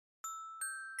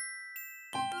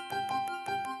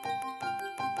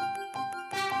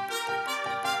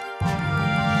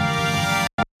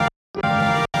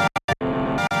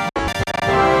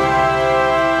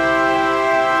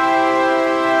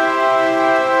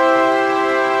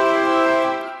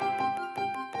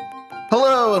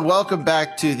Hello and welcome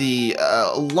back to the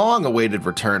long-awaited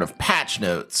return of Patch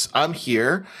Notes. I'm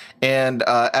here, and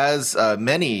as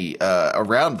many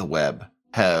around the web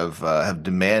have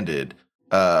demanded,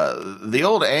 the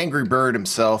old angry bird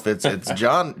himself. It's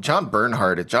John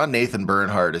Bernhardt. John Nathan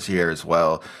Bernhardt is here as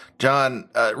well. John,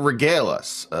 regale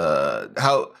us.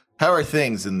 How are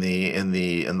things in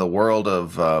the world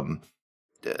of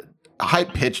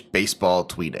high-pitched baseball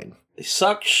tweeting? They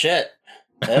suck shit.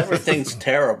 Everything's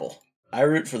terrible. I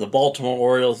root for the Baltimore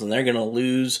Orioles, and they're going to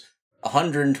lose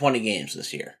 120 games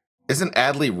this year. Isn't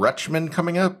Adley Rutschman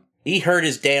coming up? He hurt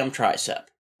his damn tricep.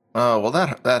 Oh, well,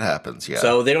 that happens, yeah.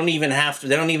 So they don't even have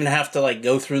to like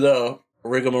go through the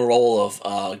rigmarole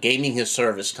of gaming his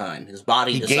service time. His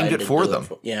body he decided gamed it for them.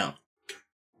 Yeah.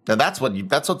 Now that's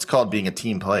what's called being a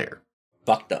team player.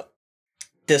 Fucked up.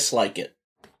 Dislike it.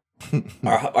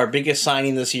 Our biggest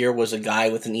signing this year was a guy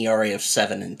with an ERA of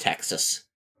 7 in Texas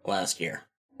last year.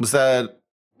 Was that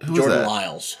who Jordan was that?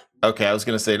 Lyles. Okay, I was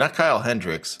going to say not Kyle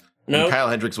Hendricks. No, nope. Kyle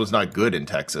Hendricks was not good in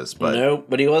Texas, but nope,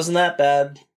 but he wasn't that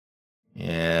bad.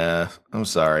 Yeah, I'm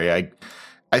sorry.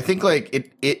 I think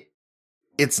like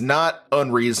it's not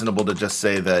unreasonable to just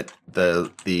say that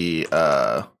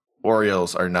the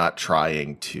Orioles are not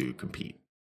trying to compete.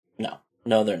 No,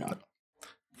 they're not.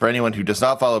 For anyone who does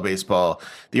not follow baseball,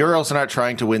 the Orioles are not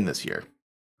trying to win this year.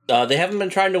 They haven't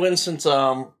been trying to win since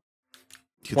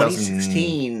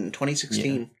 2016.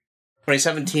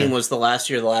 2017 was the last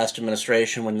year of the last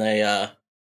administration when they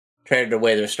traded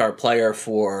away their star player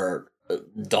for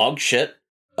dog shit.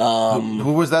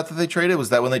 Who was that they traded?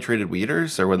 Was that when they traded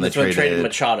Wieters or when they traded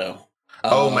Machado?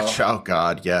 Machado.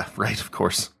 God, yeah, right, of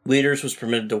course. Wieters was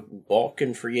permitted to walk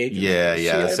in free agency.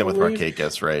 Yeah. Same with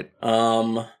Markakis, right?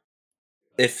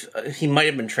 If he might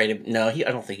have been traded, no, I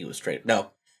don't think he was traded.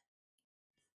 No,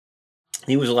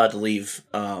 he was allowed to leave.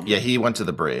 Yeah, he went to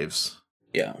the Braves.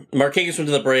 Yeah, Markakis went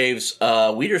to the Braves.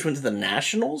 Wieters went to the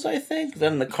Nationals, I think.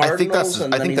 Then the Cardinals.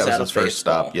 I think that was his first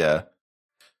stop. Yeah.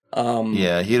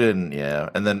 Yeah, he didn't. Yeah,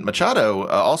 and then Machado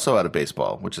also out of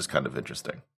baseball, which is kind of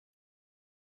interesting.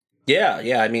 Yeah.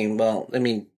 I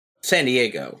mean, San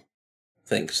Diego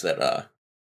thinks that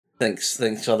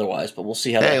thinks otherwise, but we'll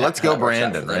see how. Hey, let's go,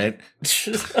 Brandon! Right?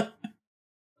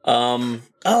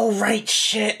 Oh, right.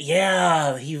 Shit.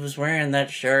 Yeah, he was wearing that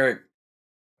shirt.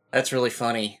 That's really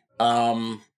funny.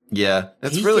 Yeah,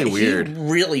 that's really weird. He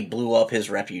really blew up his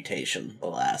reputation the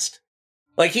last.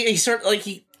 Like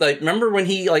he remember when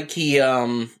he got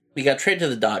traded to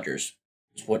the Dodgers?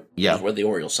 Is where the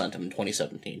Orioles sent him in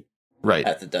 2017. Right.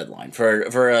 At the deadline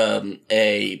for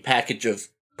a package of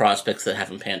prospects that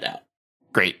haven't panned out.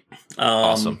 Great.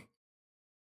 Awesome.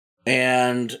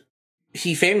 And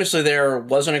he famously there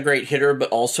wasn't a great hitter, but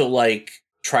also like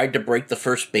tried to break the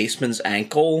first baseman's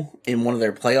ankle in one of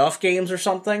their playoff games or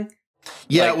something.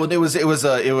 Yeah, well, it was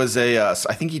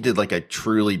I think he did like a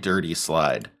truly dirty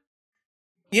slide.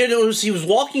 Yeah, he was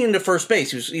walking into first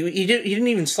base. He didn't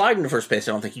even slide into first base,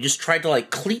 I don't think. He just tried to like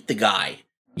cleat the guy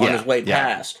on his way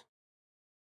past.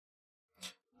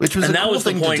 Which was a cool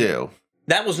thing to do.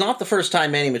 That was not the first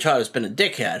time Manny Machado has been a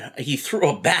dickhead. He threw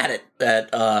a bat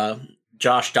at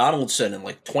Josh Donaldson in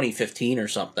like 2015 or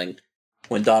something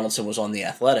when Donaldson was on the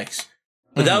Athletics.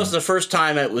 But that was the first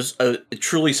time it was it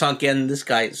truly sunk in. This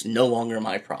guy is no longer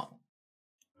my problem.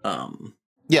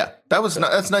 Yeah,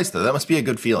 that's nice though. That must be a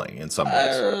good feeling in some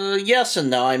ways. Yes and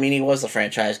no. I mean, he was the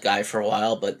franchise guy for a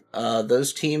while, but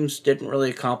those teams didn't really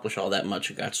accomplish all that much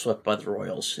and got swept by the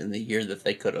Royals in the year that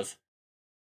they could have.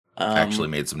 Actually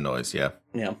made some noise, yeah.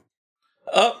 Yeah.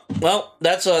 Oh, well,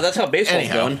 that's how baseball's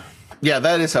going. Yeah,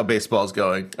 that is how baseball's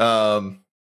going.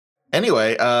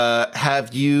 Anyway,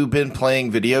 have you been playing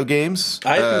video games?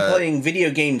 I've been playing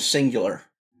video games singular.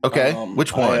 Okay,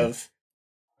 which one? I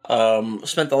have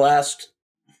spent the last,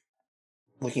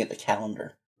 looking at the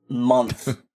calendar,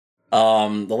 month.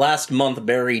 The last month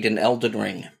buried in Elden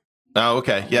Ring. Oh,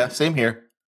 okay. Yeah, same here.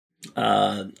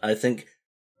 I think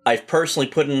I've personally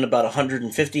put in about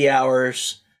 150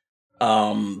 hours,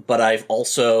 but I've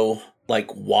also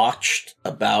watched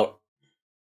about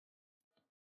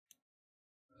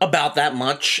that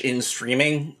much in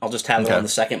streaming. I'll just have it on the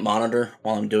second monitor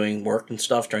while I'm doing work and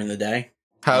stuff during the day.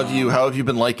 How have you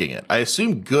been liking it? I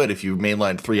assume good if you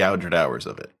mainlined 300 hours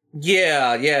of it.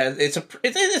 Yeah, it's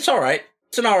all right.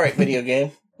 It's an all right video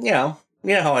game. You know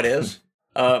how it is.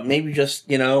 Maybe just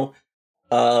a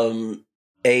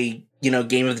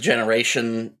game of the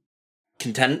generation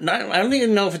contender. I don't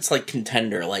even know if it's like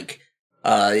contender.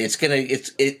 It's gonna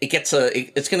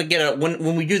get a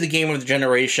when we do the game of the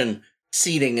generation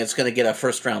seeding, it's gonna get a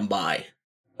first round bye.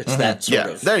 It's that sort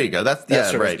of. There you go.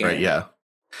 That's right. Yeah.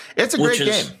 It's a great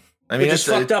game. I mean, which is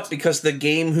fucked up because the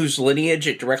game whose lineage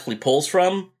it directly pulls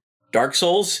from, Dark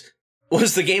Souls,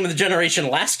 was the game of the generation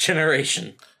last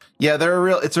generation. Yeah,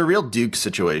 it's a real Duke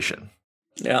situation.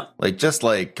 Yeah. Like, just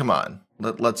like, come on,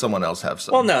 let someone else have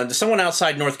some. Well, no, someone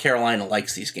outside North Carolina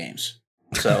likes these games.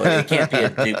 So it can't be a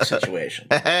Duke situation.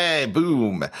 Hey,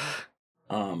 boom.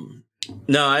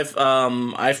 No, I've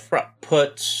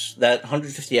put that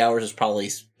 150 hours is probably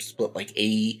split like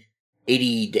 80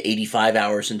 to 85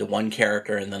 hours into one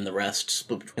character, and then the rest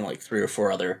split between like 3 or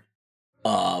 4 other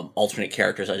alternate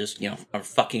characters. I just, I'm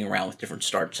fucking around with different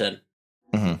starts in.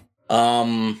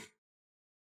 Mm-hmm.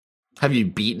 Have you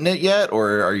beaten it yet,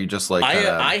 or are you just like...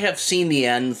 I have seen the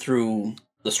end through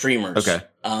the streamers. Okay.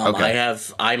 Okay.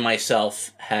 I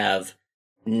myself have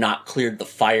not cleared the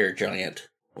fire giant,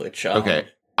 which... okay.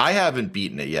 I haven't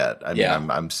beaten it yet. I mean, yeah.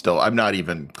 I'm not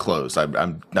even close.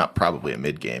 I'm not probably a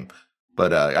mid game,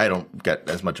 but I don't get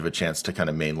as much of a chance to kind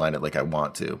of mainline it like I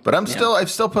want to. But I've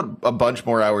still put a bunch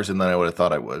more hours in than I would have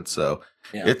thought I would. So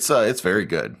it's very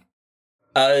good.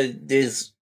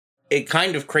 Is it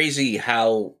kind of crazy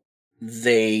how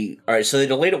all right, so they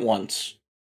delayed it once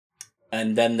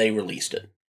and then they released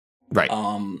it. Right.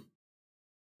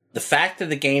 The fact that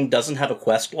the game doesn't have a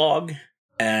quest log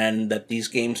and that these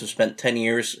games have spent 10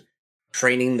 years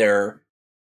training their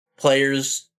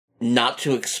players not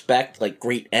to expect like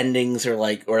great endings or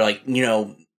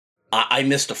I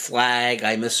missed a flag,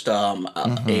 I missed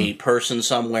a person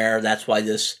somewhere, that's why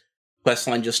this quest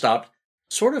line just stopped,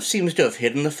 sort of seems to have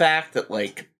hidden the fact that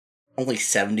like only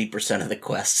 70% of the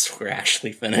quests were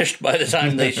actually finished by the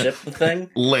time they shipped the thing.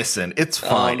 Listen, it's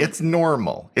fine. It's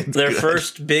normal. It's their good.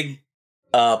 First big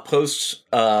post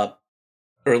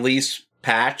release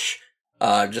patch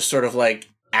just sort of like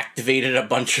activated a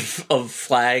bunch of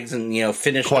flags and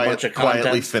finished a bunch of content.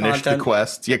 Quietly finished the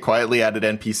quest. Yeah, quietly added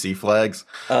NPC flags,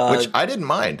 which I didn't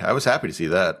mind. I was happy to see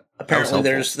that. Apparently,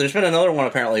 there's been another one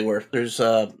apparently where there's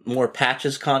more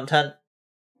patches content.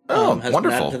 Has wonderful.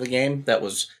 been added to the game.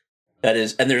 That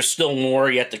is, and there's still more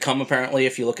yet to come. Apparently,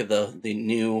 if you look at the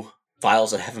new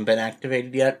files that haven't been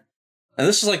activated yet, and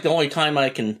this is like the only time I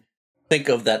can think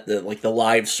of that the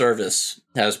live service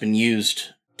has been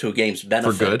used to a game's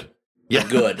benefit for good. Yeah,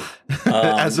 good.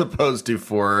 As opposed to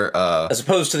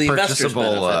the investors'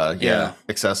 benefit.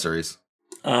 Accessories.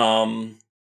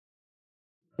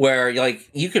 Where like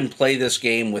you can play this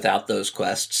game without those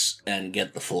quests and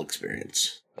get the full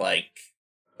experience. Like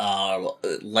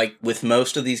with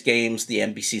most of these games, the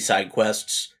NPC side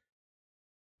quests,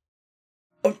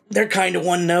 they're kind of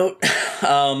one note.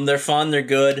 They're fun, they're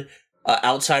good.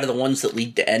 Outside of the ones that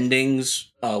lead to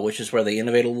endings, which is where they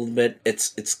innovate a little bit,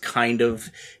 it's kind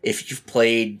of, if you've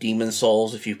played Demon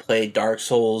Souls, if you've played Dark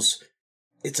Souls,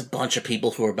 it's a bunch of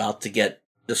people who are about to get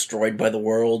destroyed by the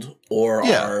world or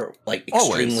are like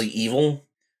extremely evil,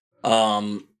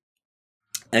 and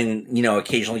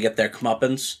occasionally get their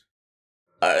comeuppance.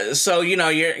 So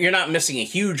you're not missing a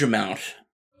huge amount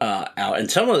out.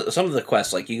 And some of the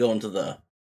quests, like you go into the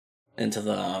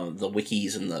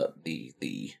wikis and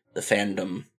the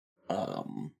fandom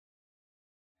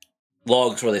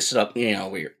logs where they set up,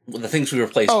 the things we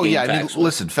replaced. Oh yeah, I mean,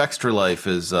 listen, Fextra Life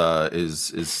is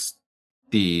the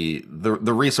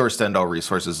resource to end all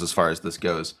resources as far as this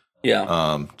goes.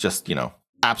 Yeah. Just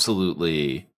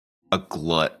absolutely a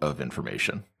glut of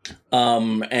information.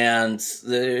 And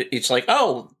it's like,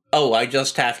 I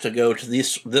just have to go to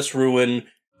this ruin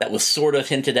that was sort of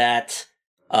hinted at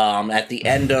the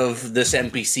end of this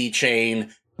NPC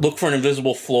chain. Look for an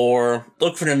invisible floor.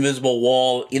 Look for an invisible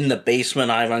wall in the basement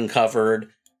I've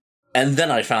uncovered, and then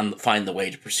I find the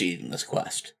way to proceed in this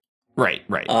quest. Right.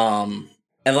 And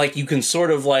like you can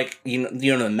sort of like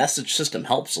the message system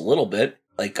helps a little bit.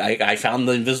 Like I found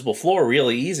the invisible floor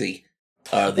really easy.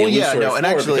 And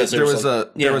actually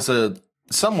there was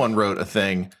someone wrote a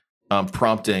thing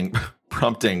prompting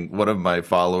one of my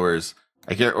followers,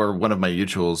 or one of my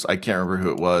mutuals, I can't remember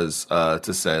who it was,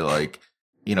 to say like,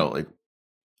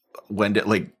 when did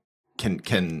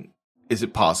is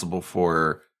it possible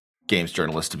for games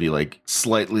journalists to be like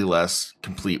slightly less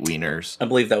complete wieners? I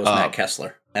believe that was Matt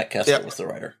Kessler. Matt Kessler was the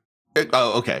writer.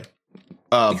 Okay.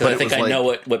 Because I think I know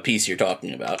what piece you're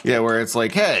talking about. Yeah, where it's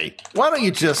like, hey, why don't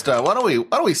you just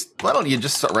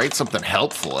write something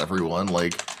helpful, everyone?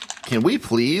 Like, can we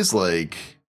please do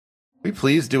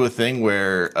a thing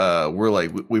where we're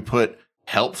like we put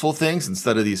helpful things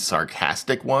instead of these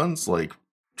sarcastic ones, like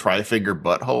Tri-Finger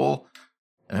Butthole?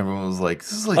 And everyone was like,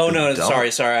 this is like,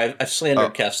 sorry, I've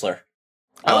slandered Kessler.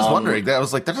 I was wondering that. I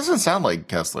was like, that doesn't sound like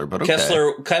Kessler, but okay.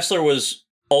 Kessler was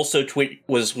also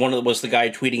was the guy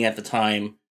tweeting at the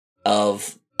time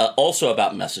of also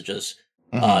about messages,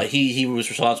 He was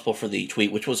responsible for the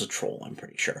tweet, which was a troll, I'm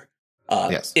pretty sure.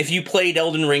 Yes. If you played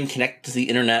Elden Ring connected to the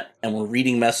internet and were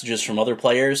reading messages from other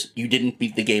players, you didn't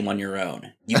beat the game on your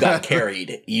own. You got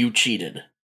carried. You cheated.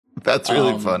 That's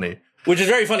really funny. Which is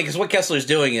very funny, because what Kessler's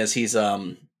doing is he's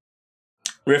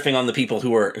riffing on the people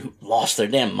who lost their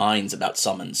damn minds about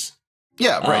summons.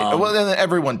 Yeah, right. Well, then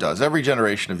everyone does. Every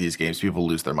generation of these games, people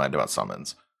lose their mind about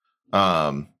summons.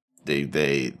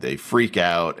 They freak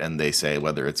out and they say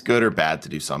whether it's good or bad to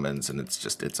do summons, and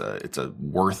it's a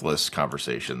worthless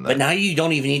conversation. But now you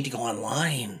don't even need to go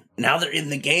online. Now they're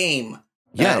in the game.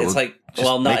 Yeah, it's like,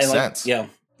 well, makes not sense.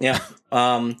 Yeah.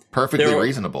 Perfectly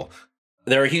reasonable.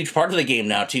 They're a huge part of the game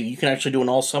now too. You can actually do an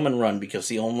all summon run, because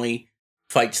the only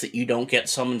fights that you don't get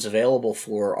summons available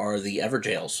for are the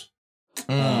Everjails.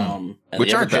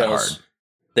 Which aren't that hard.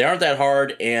 They aren't that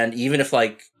hard, and even if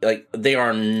like they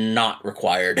are not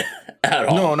required at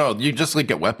all. No, you just like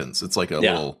get weapons. It's like a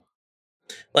little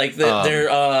like they're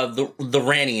the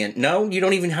Ranny. No, you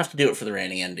don't even have to do it for the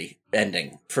Ranny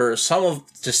ending. For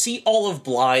to see all of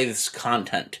Blythe's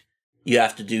content, you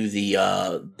have to do the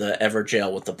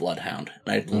Everjail with the Bloodhound.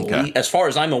 And I believe, as far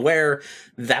as I'm aware,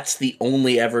 that's the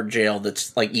only Everjail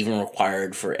that's like even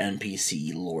required for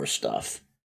NPC lore stuff.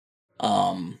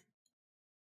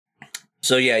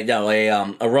 So yeah, no,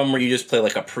 a run where you just play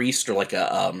like a priest or like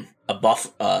a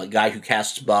buff guy who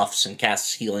casts buffs and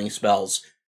casts healing spells,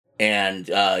 and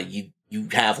you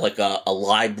have like a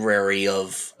library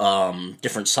of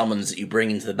different summons that you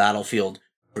bring into the battlefield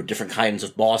for different kinds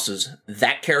of bosses.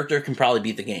 That character can probably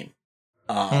beat the game.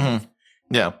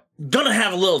 Yeah, gonna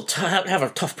have have a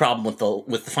tough problem with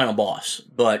the final boss,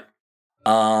 but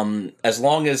as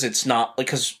long as it's not like,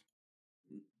 because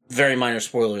very minor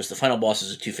spoilers, the final boss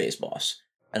is a 2-phase boss,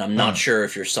 and I'm not sure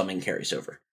if your summon carries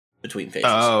over between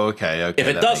phases. Oh, okay. If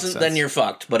it doesn't, then you're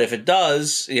fucked. But if it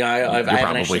does, I haven't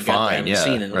actually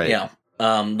seen it. Right. Yeah.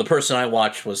 The person I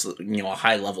watched was a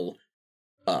high level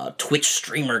Twitch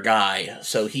streamer guy,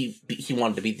 so he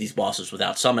wanted to beat these bosses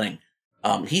without summoning.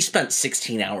 He spent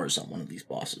 16 hours on one of these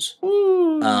bosses.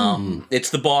 It's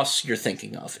the boss you're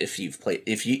thinking of if you're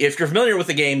familiar with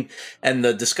the game and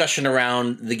the discussion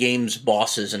around the game's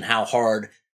bosses and how hard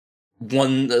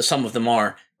some of them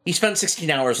are. He spent 16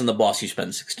 hours on the boss you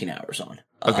spend 16 hours on.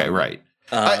 Okay, right.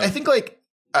 I think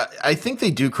I think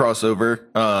they do cross over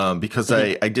because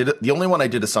I did the only one I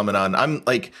did a summon on. I'm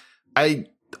like I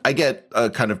get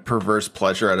a kind of perverse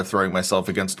pleasure out of throwing myself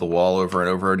against the wall over and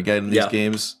over again in these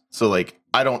games. So like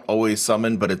I don't always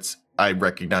summon, but I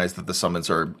recognize that the summons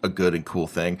are a good and cool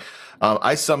thing.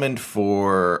 I summoned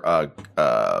for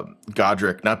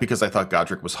Godric, not because I thought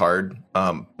Godric was hard,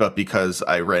 but because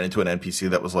I ran into an NPC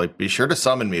that was like, "Be sure to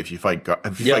summon me if you fight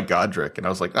Godric," and I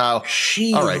was like, "Oh,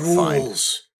 she all right,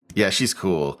 rules." Fine. Yeah, she's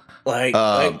cool. Like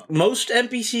most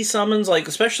NPC summons, like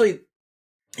especially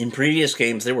in previous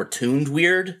games, they were tuned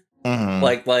weird. Mm-hmm.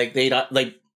 Like they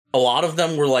like a lot of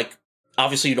them were like,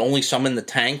 obviously you'd only summon the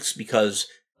tanks because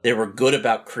they were good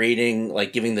about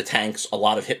giving the tanks a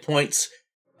lot of hit points,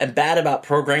 and bad about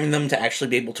programming them to actually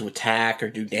be able to attack or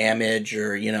do damage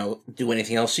or do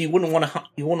anything else. So you wouldn't want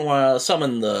to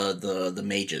summon the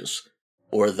mages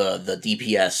or the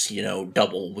DPS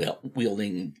double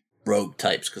wielding rogue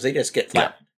types, because they just get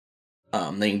flat.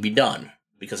 They can be done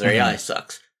because their AI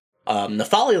sucks.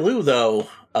 Nefali Lu though,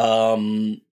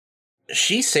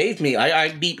 she saved me.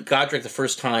 I beat Godric the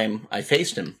first time I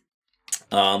faced him.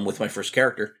 With my first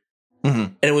character.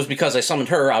 And it was because I summoned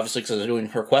her, obviously, because I was doing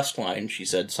her quest line. She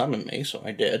said, summon me, so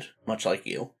I did, much like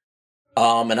you.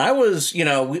 And I was,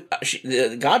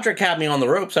 Godric had me on the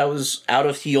ropes. I was out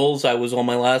of heals. I was on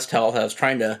my last health. I was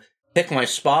trying to pick my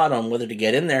spot on whether to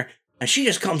get in there. And she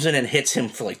just comes in and hits him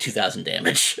for like 2,000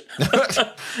 damage.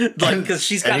 Because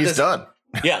she's got this. Done.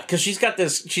 Yeah, because she's got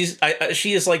this.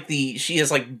 She has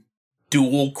like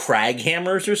dual crag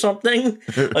hammers or something.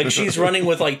 Like she's running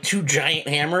with like 2 giant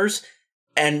hammers,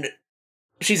 and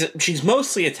she's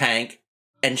mostly a tank,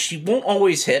 and she won't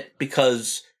always hit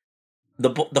because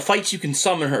the fights you can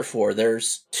summon her for,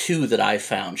 there's 2 that I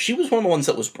found. She was one of the ones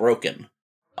that was broken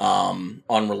on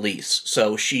release,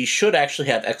 so she should actually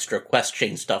have extra quest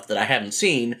chain stuff that I haven't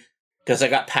seen because I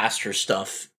got past her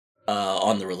stuff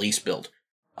on the release build,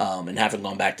 and haven't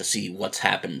gone back to see what's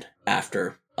happened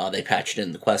after they patched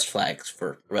in the quest flags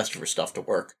for the rest of her stuff to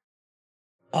work.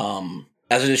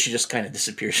 As it is, she just kind of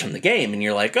disappears from the game, and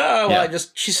you're like, oh, well,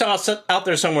 she's out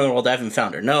there somewhere in the world. I haven't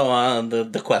found her. No,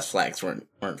 the quest flags weren't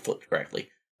flipped correctly.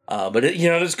 But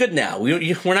it's good now.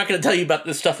 We're not going to tell you about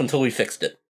this stuff until we fixed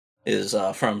it. Is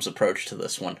From's approach to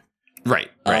this one. Right.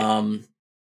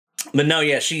 But no,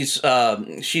 yeah, she's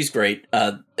great.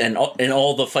 And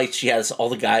all the fights she has, all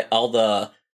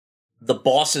the the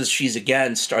bosses she's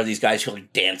against are these guys who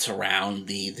like dance around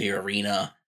the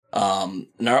arena.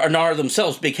 And are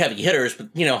themselves big heavy hitters, but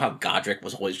you know how Godric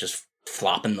was always just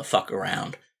flopping the fuck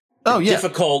around. Oh, yeah.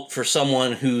 Difficult for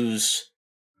someone whose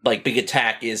like big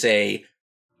attack is a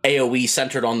AoE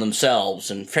centered on themselves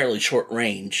and fairly short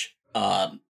range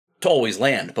to always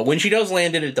land. But when she does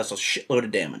land it does a shitload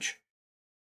of damage.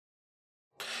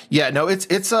 Yeah, no,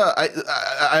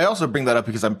 I also bring that up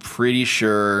because I'm pretty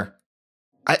sure.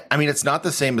 I mean, it's not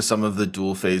the same as some of the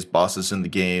dual phase bosses in the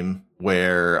game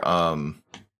where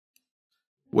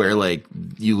like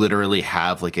you literally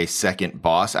have like a second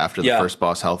boss after the first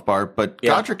boss health bar, but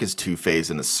Godric is two phase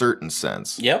in a certain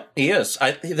sense. Yep, he is.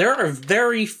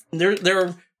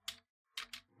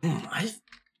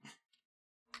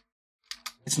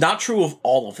 It's not true of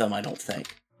all of them, I don't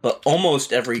think, but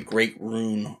almost every Great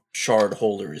Rune shard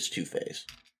holder is two phase.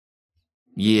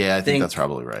 Yeah, I think that's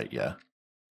probably right. Yeah.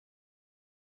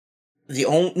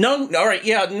 All right,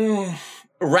 yeah.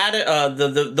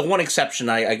 The one exception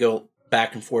I go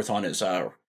back and forth on is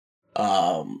Radahn.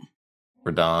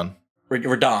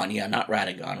 Radahn, yeah, not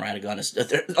Radagon. Radagon is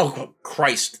oh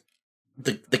Christ,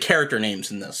 the character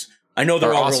names in this. I know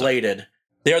they're all awesome. Related.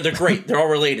 They're great. They're all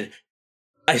related.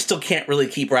 I still can't really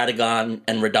keep Radagon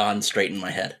and Radahn straight in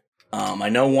my head. I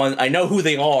know who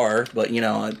they are, but you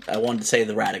know, I wanted to say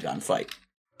the Radagon fight.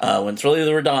 When it's really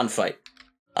the Radahn fight.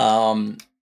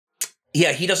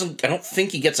 Yeah, he doesn't. I don't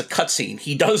think he gets a cutscene.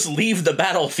 He does leave the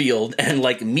battlefield and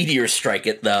like meteor strike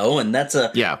it though, and that's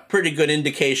a pretty good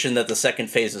indication that the second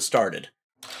phase has started.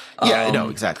 Yeah, no,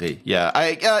 exactly. Yeah,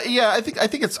 I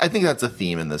think that's a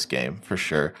theme in this game for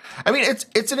sure. I mean,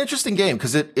 it's an interesting game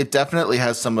because it definitely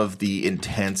has some of the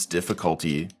intense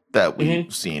difficulty that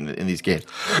we've seen in these games,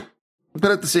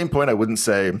 but at the same point, I wouldn't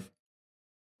say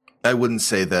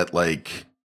that like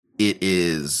it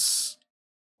is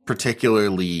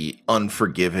particularly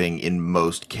unforgiving in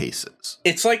most cases.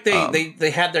 It's like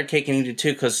they had their cake and eat it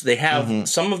too, because they have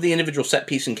some of the individual set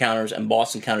piece encounters and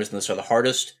boss encounters in this are the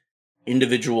hardest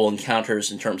individual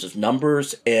encounters in terms of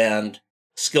numbers and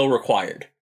skill required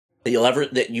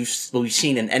that we've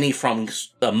seen in any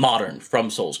modern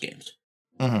From Souls games.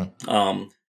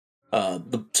 Some of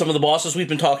the bosses we've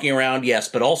been talking around, yes,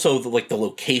 but also the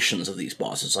locations of these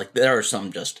bosses. Like there are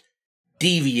some just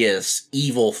devious,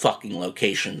 evil fucking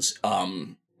locations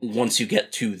once you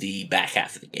get to the back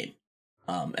half of the game.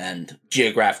 And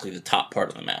geographically the top part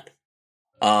of the map.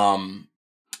 But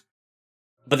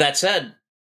that said,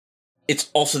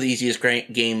 it's also the easiest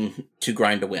game to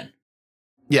grind to win.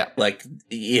 Yeah. Like,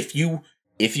 if you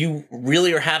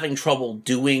really are having trouble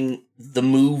doing the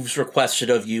moves requested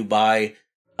of you by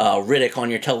Riddick on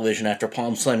your television after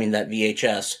palm slamming that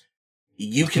VHS,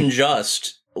 you can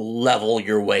just level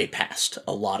your way past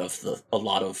a lot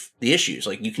of the issues.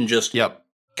 Like you can just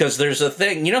because there's a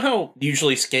thing, you know how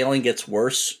usually scaling gets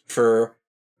worse for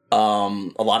a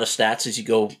lot of stats as you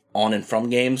go on and from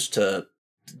games to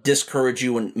discourage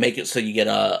you and make it so you get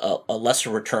a lesser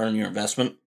return on your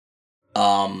investment.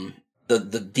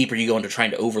 The deeper you go into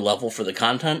trying to overlevel for the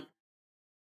content,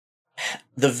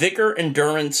 the vigor,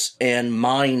 endurance, and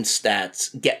mind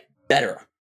stats get better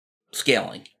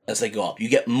scaling as they go up. You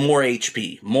get more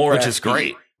HP, which is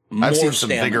great. I've seen some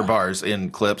vigor bars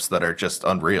in clips that are just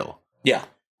unreal. Yeah.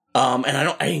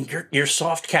 And your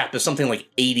soft cap is something like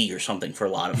 80 or something for a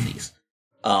lot of these.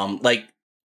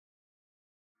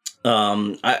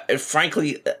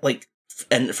 Frankly,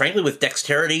 with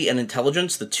dexterity and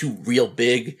intelligence, the two real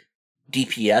big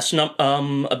DPS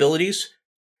abilities,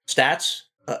 stats,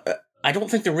 I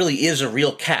don't think there really is a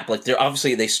real cap. Like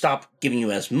they stop giving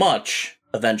you as much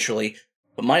eventually,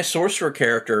 but my sorcerer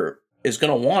character is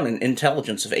going to want an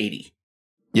intelligence of 80.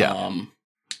 Yeah.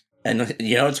 And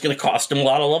you know, it's going to cost him a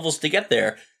lot of levels to get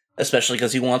there, especially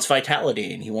because he wants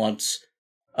vitality and he wants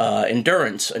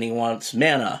endurance and he wants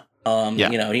mana.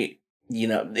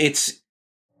 It's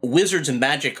wizards and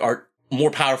magic are more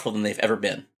powerful than they've ever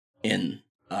been in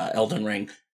Elden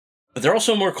Ring, but they're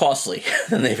also more costly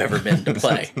than they've ever been to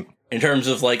play in terms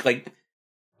of like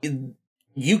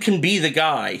you can be the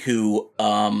guy who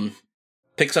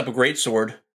picks up a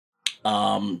greatsword,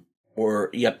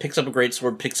 picks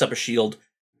up a shield,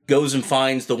 goes and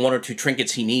finds the one or two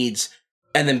trinkets he needs,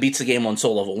 and then beats the game on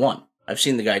soul level 1. I've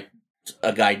seen a guy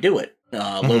do it.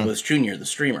 Lobos Jr., the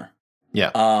streamer.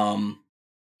 Yeah.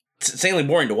 It's insanely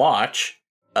boring to watch.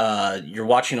 You're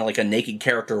watching like a naked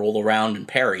character roll around and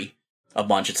parry a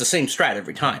bunch. It's the same strat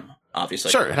every time,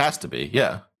 obviously. Sure, it has to be,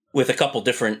 yeah. With a couple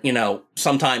different,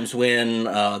 sometimes when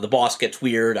the boss gets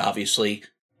weird, obviously,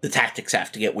 the tactics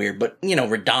have to get weird. But,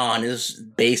 Radahn is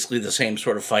basically the same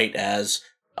sort of fight as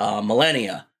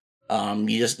Millennia.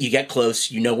 You get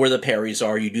close, you know where the parries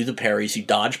are, you do the parries, you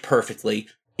dodge perfectly,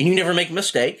 and you never make a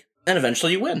mistake, and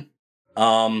eventually you win.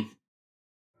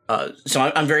 So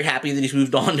I'm very happy that he's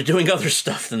moved on to doing other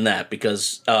stuff than that,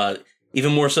 because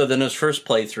even more so than his first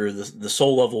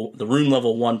playthrough, the Rune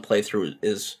level 1 playthrough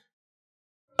is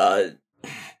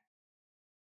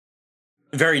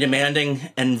very demanding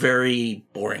and very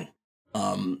boring.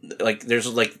 I've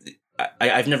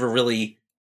never really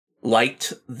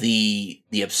liked the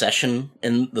obsession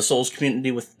in the Souls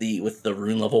community with the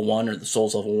Rune level 1 or the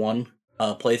Souls level 1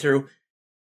 playthrough,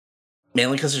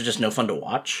 mainly because they're just no fun to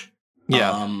watch.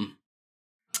 Yeah.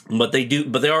 But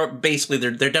they are basically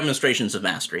they're demonstrations of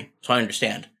mastery. So I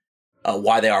understand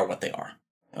why they are what they are.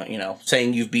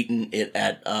 Saying you've beaten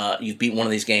one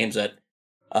of these games at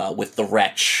with the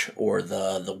Wretch or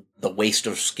the Waste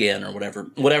of Skin or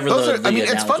whatever.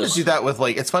 It's fun to do that with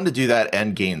it's fun to do that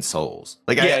and gain souls.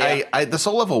 The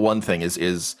soul level 1 thing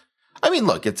is I mean,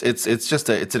 look, it's just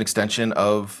it's an extension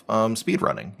of speed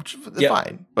running, which is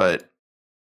fine, but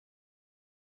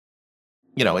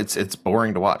it's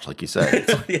boring to watch, like you said.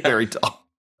 It's very dull.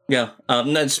 Yeah,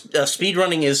 speed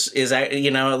running is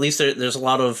at least there's a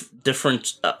lot of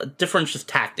different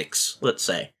tactics, let's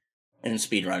say, in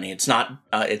speed running. It's not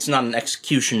an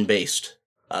execution based.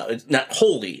 It's not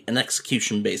wholly an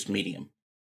execution based medium.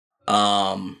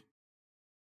 But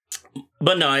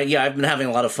no, I've been having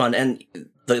a lot of fun, and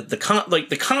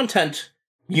the content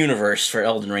universe for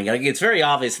Elden Ring. It's very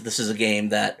obvious that this is a game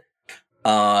that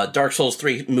Dark Souls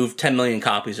 3 moved 10 million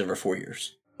copies over 4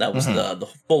 years. That was the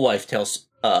full lifetime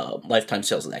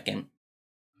sales of that game.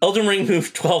 Elden Ring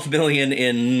moved 12 million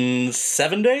in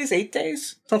 7 days, 8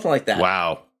 days, something like that.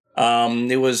 Wow.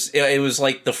 It was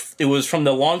from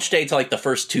the launch day to the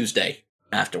first Tuesday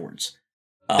afterwards.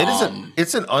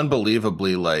 It's an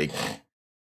unbelievably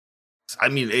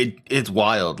it's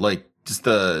wild.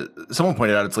 Someone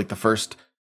pointed out, it's the first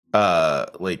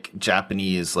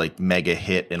Japanese mega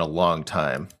hit in a long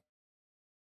time.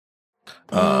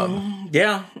 I'm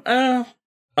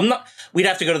not. We'd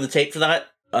have to go to the tape for that.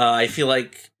 I feel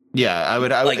like. Yeah, I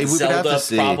would. We Zelda would have to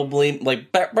see. Probably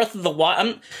Breath of the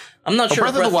Wild. I'm not sure.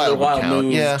 Breath of the Wild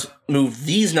moved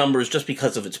these numbers just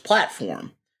because of its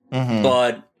platform. Mm-hmm.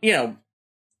 But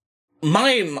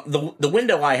the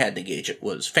window I had to gauge it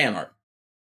was fan art.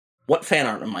 What fan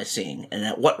art am I seeing, and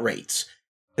at what rates?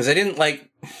 Because I didn't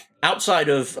outside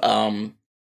of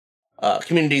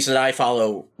communities that I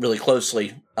follow really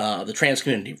closely, the trans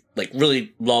community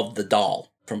really loved the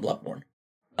doll from Bloodborne.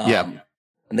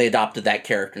 And they adopted that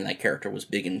character, and that character was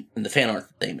big in the fan art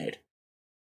that they made.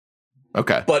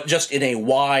 Okay. But just in a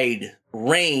wide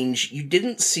range, you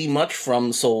didn't see much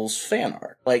from Souls fan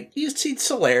art. You'd see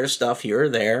Solaire stuff here or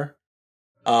there.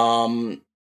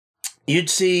 You'd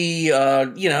see,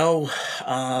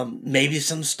 maybe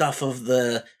some stuff of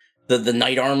the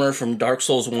knight armor from Dark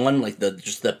Souls 1,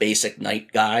 just the basic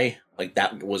knight guy.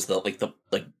 That was the Souls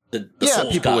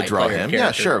people guy would draw him. character.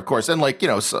 Yeah, sure, of course. And like you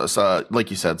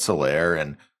said, Solaire,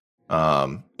 and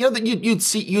you'd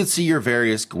see your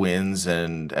various Gwyn's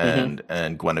and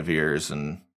Guinevere's,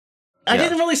 and I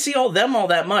didn't really see all them all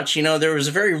that much. There was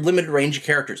a very limited range of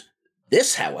characters.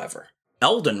 This, however,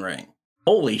 Elden Ring,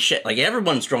 holy shit!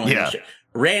 Everyone's drawing this shit.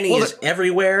 Ranni is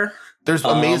everywhere. There's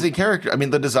amazing characters. I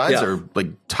mean, the designs are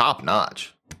top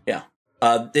notch. Yeah.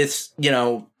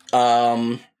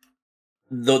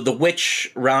 The witch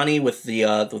Ranni with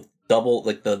the double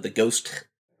the ghost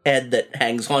head that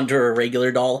hangs onto her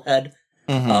regular doll head.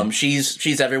 Mm-hmm.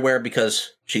 She's everywhere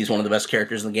because she's one of the best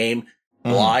characters in the game.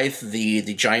 Mm-hmm. Blythe,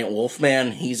 the giant wolf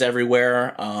man, he's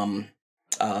everywhere.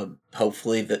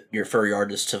 Hopefully that your furry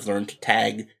artists have learned to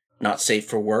tag "not safe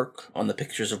for work" on the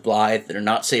pictures of Blythe that are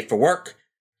not safe for work.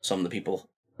 Some of the people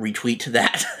retweet to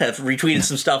that, have retweeted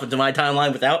some stuff into my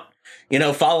timeline without,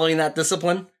 following that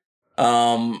discipline.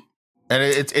 And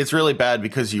it's really bad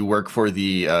because you work for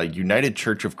the United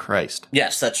Church of Christ.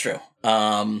 Yes, that's true.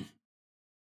 But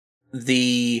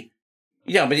you've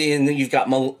got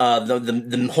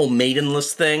the whole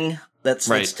maidenless thing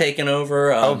that's taken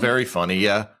over. Very funny,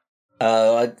 yeah.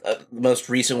 The most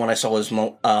recent one I saw was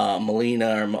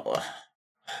Melina or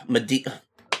Medina.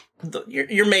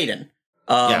 Your maiden.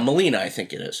 Melina, I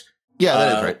think it is. Yeah,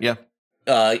 that is right. Yeah.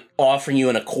 Offering you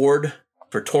an Accord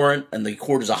for torrent, and the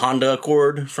Accord is a Honda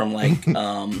Accord from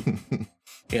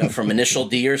from Initial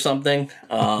D or something.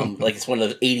 It's one of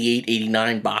those 88,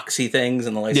 89 boxy things,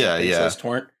 and the license says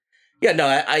torrent. Yeah,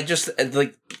 no, I just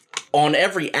on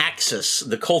every axis,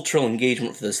 the cultural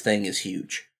engagement for this thing is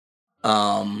huge.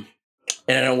 And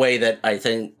in a way that I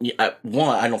think, I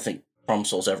don't think From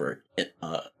Souls ever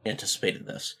anticipated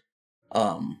this.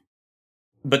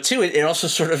 But two, it also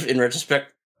sort of, in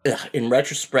retrospect, in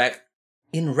retrospect,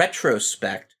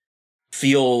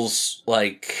 feels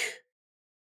like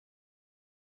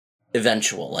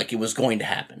eventual, like it was going to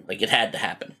happen, like it had to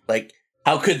happen. Like,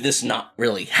 how could this not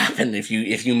really happen if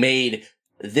you made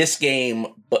this game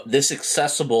but this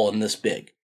accessible and this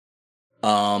big?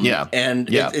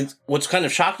 It's what's kind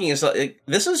of shocking is that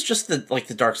this is just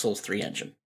the Dark Souls 3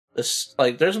 engine. This,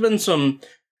 like, there's been some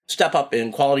step up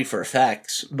in quality for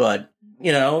effects, but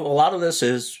a lot of this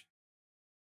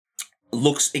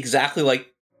looks exactly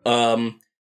like the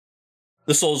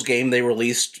Souls game they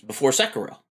released before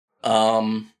Sekiro.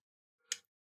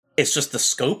 It's just the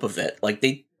scope of it. Like,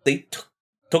 they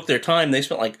took their time. They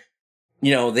spent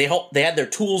they had their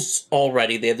tools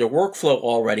already. They had their workflow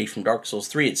already from Dark Souls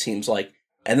 3, it seems like.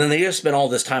 And then they just spent all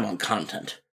this time on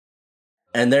content.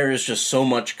 And there is just so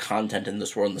much content in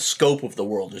this world. And the scope of the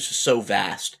world is just so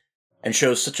vast and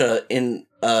shows such a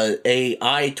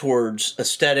eye towards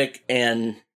aesthetic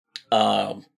and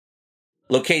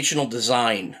locational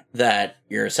design that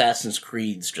your Assassin's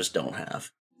Creeds just don't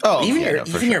have. Oh,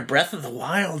 even your Breath of the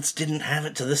Wilds didn't have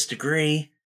it to this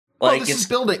degree. Like, this is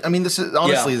building. I mean, this is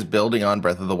honestly is building on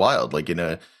Breath of the Wild, like in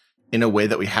a way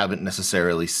that we haven't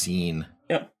necessarily seen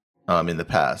in the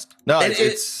past. No,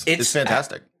 it's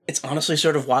fantastic. It's honestly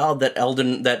sort of wild that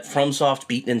FromSoft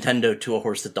beat Nintendo to a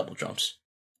horse that double jumps.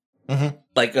 Mm-hmm.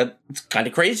 Like, it's kind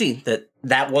of crazy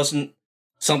that wasn't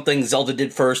something Zelda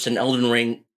did first and Elden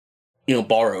Ring,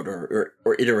 borrowed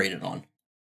or iterated on.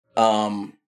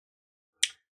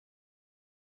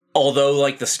 Although,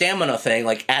 like, the stamina thing,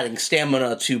 like adding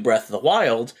stamina to Breath of the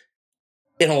Wild,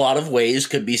 in a lot of ways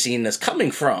could be seen as coming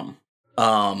from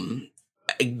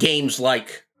games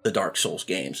like the Dark Souls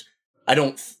games. I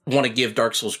don't want to give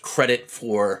Dark Souls credit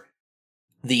for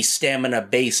the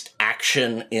stamina-based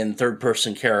action in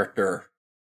third-person character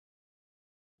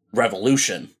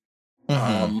revolution.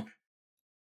 Mm-hmm.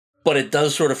 But it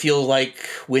does sort of feel like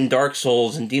when Dark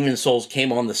Souls and Demon Souls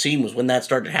came on the scene was when that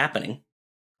started happening.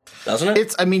 Doesn't it?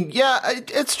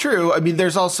 It's true. I mean,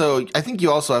 there's also, I think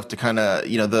you also have to kind of,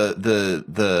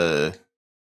 the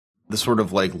sort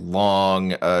of like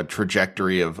long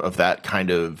trajectory of that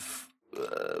kind of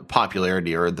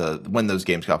popularity, or when those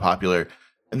games got popular.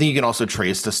 I think you can also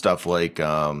trace to stuff like the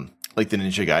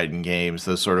Ninja Gaiden games,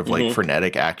 those sort of like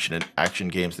frenetic action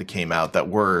games that came out that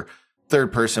were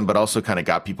third person, but also kind of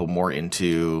got people more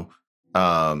into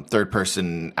third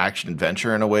person action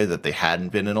adventure in a way that they hadn't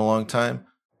been in a long time.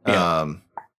 Yeah.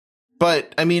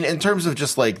 But I mean, in terms of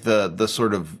just like the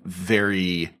sort of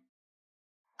very,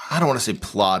 I don't want to say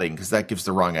plotting because that gives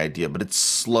the wrong idea, but it's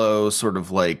slow, sort of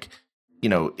like,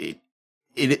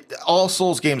 all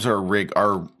Souls games are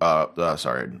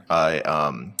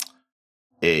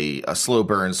a slow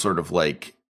burn, sort of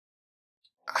like,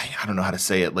 I don't know how to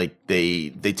say it. Like they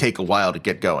take a while to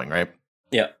get going, right?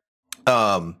 Yeah.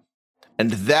 And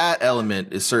that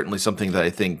element is certainly something that I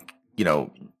think,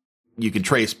 you can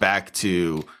trace back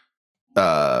to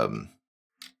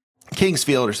King's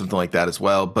Field or something like that as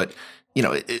well. But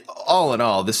all in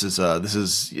all, this is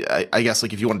I guess,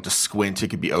 like, if you wanted to squint, it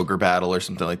could be Ogre Battle or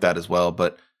something like that as well.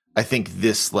 But I think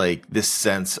this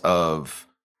sense of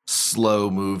slow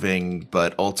moving,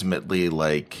 but ultimately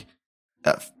like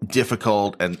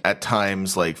difficult and at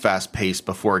times like fast paced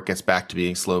before it gets back to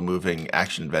being slow moving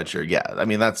action adventure. Yeah, I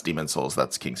mean, that's Demon Souls,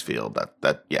 that's King's Field.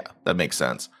 That makes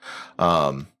sense.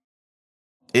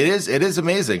 It is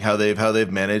amazing how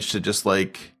they've managed to just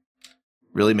like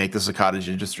really make this a cottage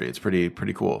industry. It's pretty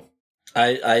cool.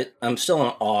 I'm still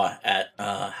in awe at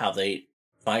how they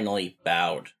finally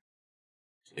bowed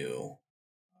to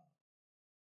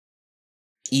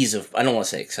ease of, I don't want to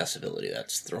say accessibility,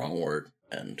 that's the wrong word,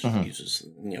 and uses,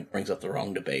 brings up the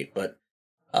wrong debate, but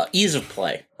ease of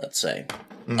play, let's say.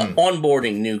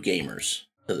 Onboarding new gamers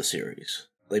to the series.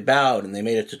 They bowed and they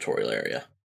made a tutorial area.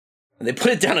 And they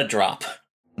put it down a drop.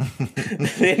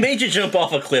 They made you jump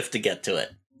off a cliff to get to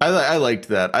it. I liked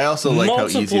that. I also liked how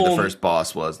easy the first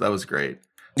boss was. That was great.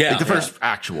 Yeah, like the first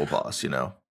actual boss,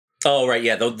 Oh, right,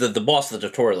 yeah. The boss of the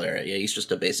tutorial area. Yeah, he's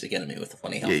just a basic enemy with a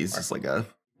funny health. Yeah, he's just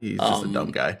a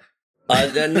dumb guy.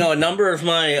 No, a number of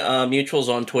my mutuals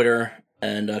on Twitter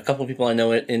and a couple of people I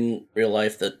know in real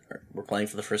life that were playing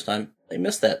for the first time, they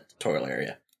missed that tutorial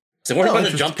area. So we're going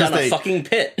to jump down a fucking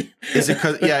pit. Is it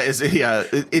because? Yeah,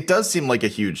 it does seem like a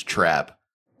huge trap,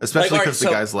 especially because the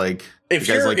guy's like,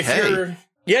 hey.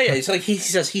 Yeah, it's like he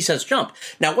says jump.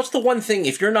 Now, what's the one thing,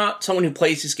 if you're not someone who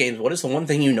plays these games, what is the one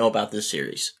thing you know about this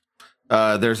series?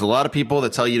 There's a lot of people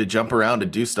that tell you to jump around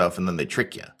and do stuff, and then they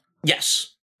trick you. Yes,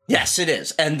 it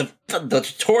is. And the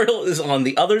tutorial is on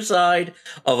the other side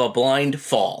of a blind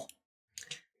fall.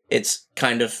 It's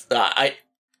kind of...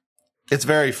 It's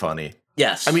very funny.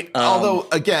 Yes. I mean, although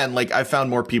again, like I found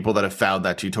more people that have found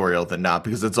that tutorial than not,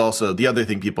 because it's also the other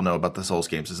thing people know about the Souls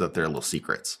games is that they're little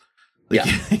secrets. Like,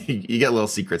 yeah, you get little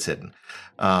secrets hidden.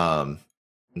 And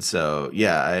so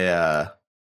yeah,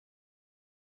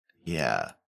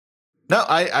 yeah. No,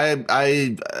 I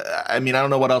mean, I don't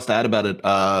know what else to add about it.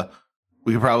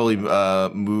 We could probably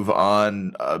move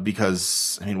on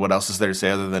because I mean, what else is there to say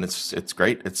other than it's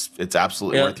great. It's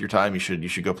absolutely worth your time. You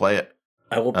should go play it.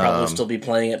 I will probably still be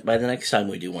playing it by the next time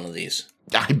we do one of these.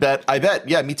 I bet.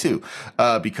 Yeah, me too.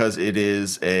 Because it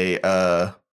is a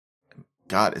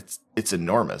God, it's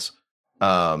enormous.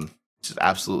 It's just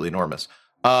absolutely enormous.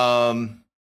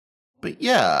 But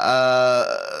yeah,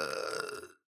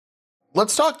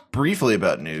 let's talk briefly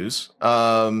about news.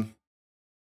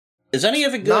 Is any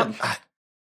of it good?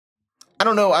 I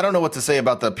don't know. I don't know what to say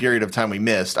about the period of time we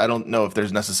missed. I don't know if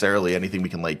there's necessarily anything we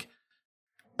can like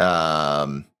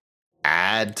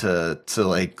add to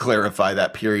like clarify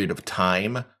that period of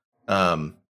time.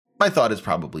 My thought is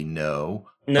probably no.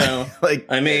 No. Like,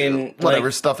 I mean, whatever,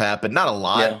 like, stuff happened, not a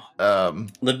lot. Yeah.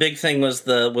 The big thing was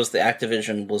the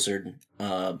Activision Blizzard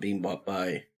being bought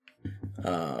by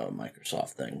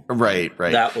Microsoft thing. Right.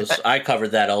 That was I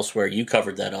covered that elsewhere. You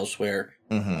covered that elsewhere.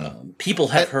 Mm-hmm. People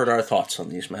have heard our thoughts on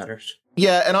these matters.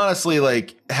 Yeah, and honestly,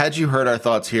 like, had you heard our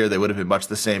thoughts here, they would have been much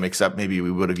the same, except maybe we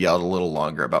would have yelled a little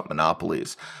longer about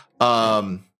monopolies.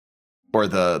 Or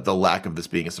the lack of this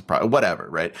being a surprise, whatever,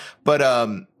 right? But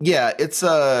yeah, it's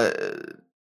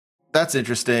that's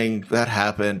interesting. That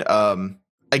happened.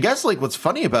 I guess like what's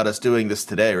funny about us doing this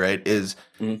today, right, is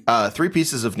 3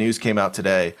 pieces of news came out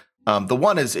today. The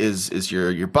one is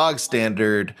your bog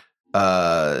standard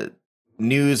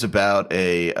news about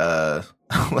a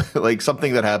like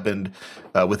something that happened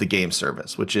with a game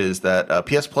service, which is that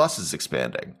PS Plus is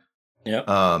expanding.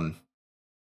 Yeah.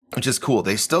 Which is cool.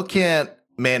 They still can't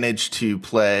manage to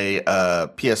play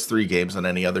PS3 games on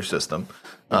any other system,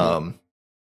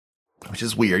 which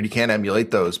is weird. You can't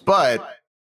emulate those, but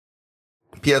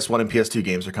PS1 and PS2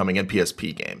 games are coming in,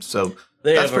 PSP games. So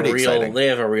that's pretty exciting. They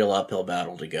have a real uphill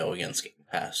battle to go against Game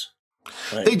Pass.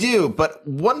 Like, they do, but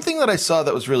one thing that I saw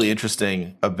that was really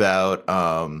interesting about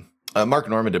Mark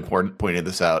Normandin pointed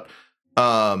this out.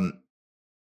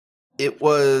 It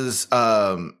was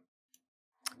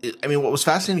I mean, what was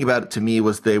fascinating about it to me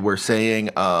was they were saying,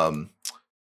 PlayStation,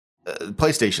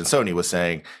 Sony was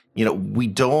saying, you know, we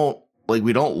don't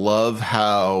love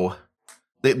how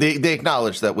they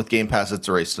acknowledge that with Game Pass, it's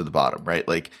a race to the bottom, right?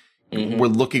 Like we're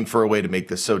looking for a way to make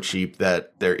this so cheap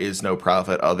that there is no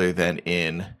profit other than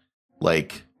in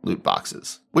like loot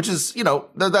boxes, which is, you know,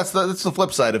 that's the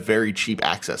flip side of very cheap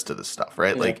access to this stuff,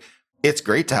 right? Yeah. Like it's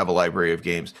great to have a library of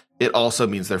games. It also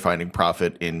means they're finding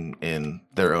profit in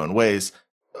their own ways.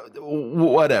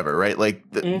 Whatever, right? Like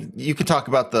you can talk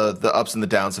about the ups and the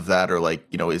downs of that, or like,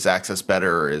 you know, is access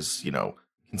better, or is, you know,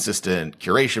 consistent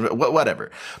curation,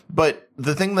 whatever. But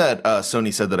the thing that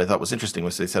Sony said that I thought was interesting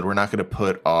was they said we're not going to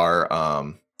put our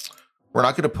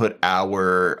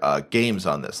games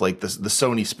on this, like the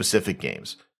Sony specific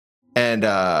games. And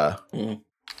the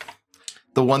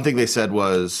one thing they said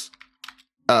was,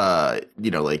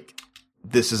 you know, like,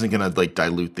 this isn't going to like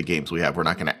dilute the games we have. We're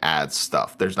not going to add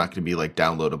stuff. There's not going to be like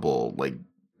downloadable like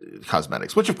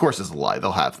cosmetics, which of course is a lie.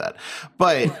 They'll have that.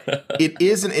 But it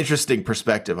is an interesting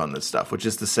perspective on this stuff, which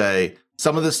is to say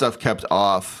some of the stuff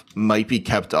might be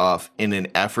kept off in an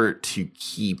effort to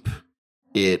keep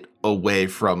it away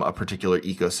from a particular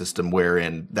ecosystem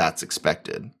wherein that's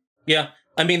expected. Yeah.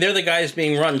 I mean, they're the guys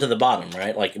being run to the bottom,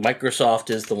 right? Like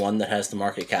Microsoft is the one that has the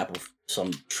market cap of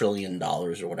some $1 trillion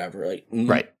or whatever. Like,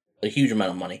 right. A huge amount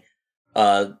of money.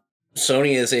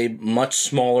 Sony is a much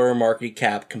smaller market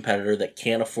cap competitor that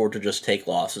can't afford to just take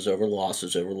losses over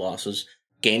losses over losses.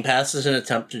 Game Pass is an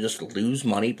attempt to just lose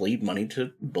money, bleed money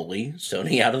to bully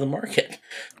Sony out of the market.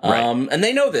 Right. And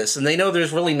they know this, and they know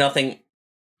there's really nothing.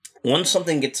 Once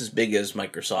something gets as big as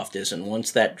Microsoft is, and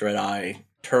once that dread eye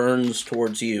turns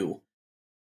towards you,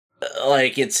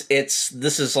 like this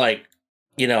is like,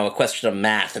 you know, a question of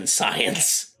math and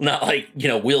science, not like, you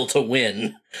know, will to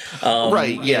win.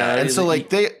 Right. Yeah. You know, and so like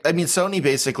Sony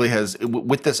basically has,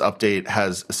 with this update,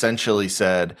 has essentially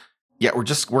said, yeah, we're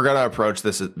going to approach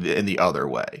this in the other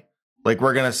way. Like,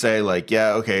 we're going to say like,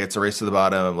 yeah, okay, it's a race to the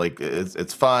bottom. Like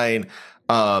it's fine.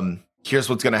 Here's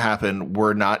what's going to happen.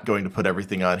 We're not going to put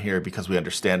everything on here because we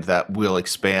understand that we'll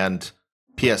expand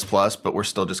PS Plus, but we're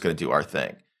still just going to do our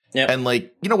thing. Yep. And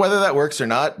like, you know, whether that works or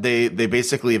not, they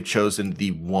basically have chosen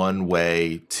the one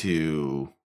way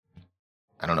to,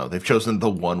 I don't know, they've chosen the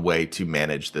one way to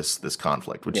manage this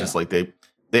conflict, which is like they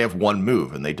have one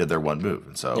move and they did their one move.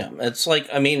 And so yeah, it's like,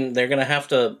 I mean, they're going to have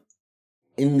to,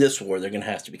 in this war, they're going to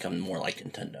have to become more like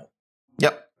Nintendo.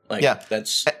 Yep. Like, yeah.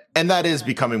 That's and that is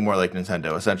becoming more like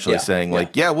Nintendo, essentially saying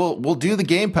like, we'll do the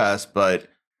Game Pass, but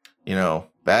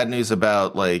bad news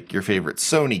about like your favorite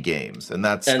Sony games, and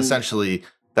essentially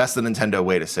that's the Nintendo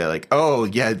way to say like, oh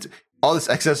yeah, all this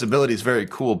accessibility is very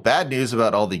cool. Bad news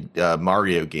about all the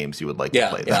Mario games you would like to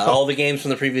play. Yeah, all the games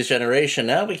from the previous generation.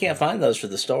 No, we can't find those for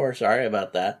the store. Sorry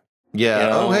about that. Yeah.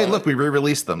 Oh, hey, look, we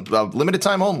re-released them. Limited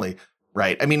time only.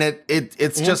 Right. I mean,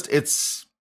 it's just it's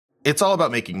all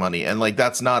about making money, and like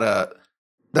that's not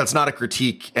a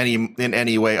critique in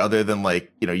any way other than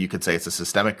like you could say it's a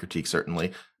systemic critique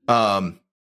certainly,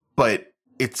 but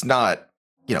it's not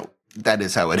that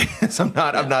is how it is. I'm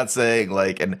not saying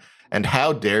like and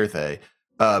how dare they.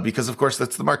 Because of course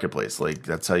that's the marketplace. Like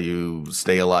that's how you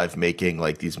stay alive making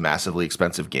like these massively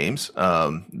expensive games.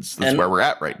 That's where we're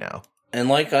at right now. And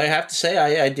like I have to say,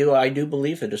 I do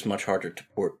believe it is much harder to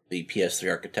port the PS3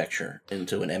 architecture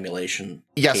into an emulation.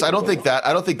 Yes, I don't think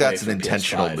that's an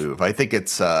intentional PS5 move. I think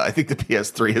I think the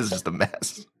PS3 is just a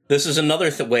mess. This is another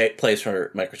place where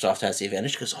Microsoft has the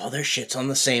advantage because all their shit's on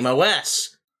the same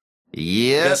OS.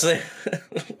 Yeah.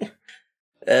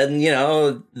 And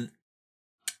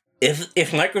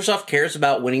if Microsoft cares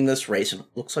about winning this race, and it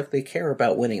looks like they care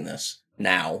about winning this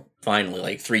now, finally,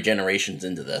 like 3 generations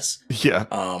into this. Yeah.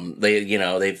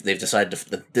 They've decided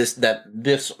that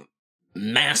this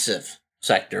massive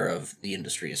sector of the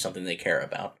industry is something they care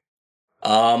about.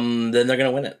 Then they're going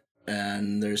to win it.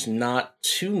 And there's not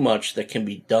too much that can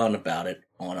be done about it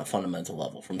on a fundamental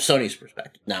level from Sony's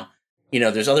perspective. Now,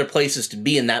 there's other places to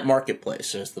be in that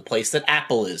marketplace. There's the place that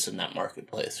Apple is in that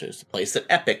marketplace. There's the place that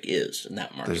Epic is in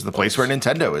that marketplace. There's the place where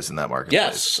Nintendo is in that marketplace.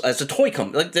 Yes, as a toy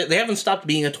company. Like they haven't stopped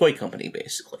being a toy company,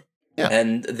 basically. Yeah.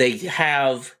 And they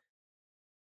have,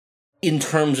 in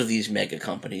terms of these mega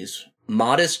companies,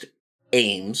 modest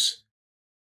aims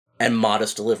and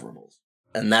modest deliverables.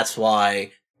 And that's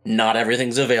why not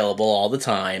everything's available all the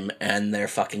time, and they're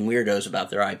fucking weirdos about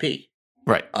their IP.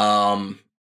 Right.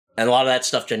 And a lot of that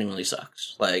stuff genuinely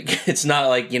sucks. Like, it's not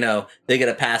like, they get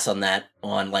a pass on that,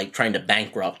 on, like, trying to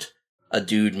bankrupt a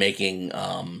dude making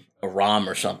a ROM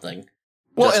or something.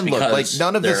 Well, and look, like,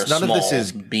 none of this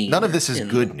is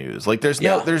good news. Like, there's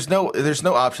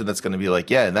no option that's going to be like,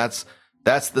 yeah, and that's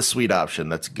the sweet option.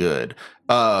 That's good.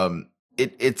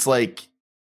 It's like,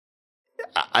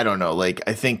 I don't know. Like,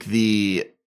 I think the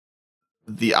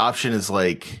option is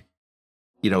like,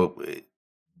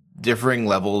 differing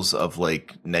levels of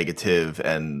like negative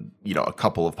and a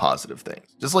couple of positive things,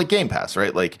 just like Game Pass,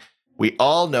 right? Like we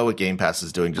all know what Game Pass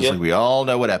is doing, just like we all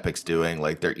know what Epic's doing.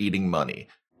 Like they're eating money.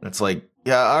 And it's like,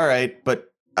 yeah, all right,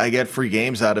 but I get free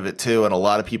games out of it too, and a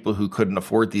lot of people who couldn't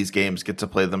afford these games get to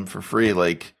play them for free.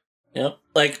 Like,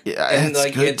 like and it's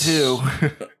like good too.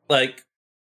 Like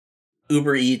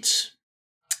Uber Eats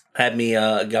had me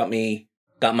got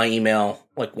my email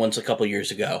like once a couple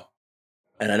years ago.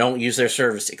 And I don't use their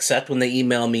service except when they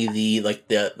email me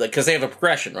because they have a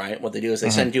progression, right? What they do is they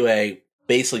send you we'll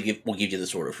give you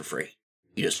this order for free.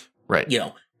 You just,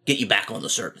 get you back on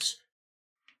the service.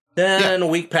 Then a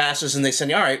week passes and they send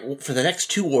you, all right, well, for the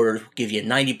next 2 orders, we'll give you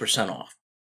 90% off.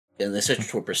 And they set you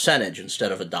to a percentage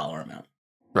instead of a dollar amount.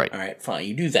 Right. All right, fine.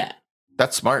 You do that.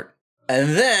 That's smart. And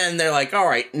then they're like, all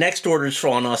right, next order's for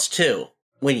on us too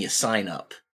when you sign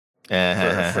up.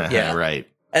 Right.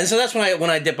 And so that's when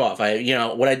I dip off.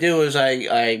 What I do is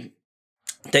I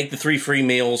take the 3 free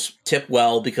meals, tip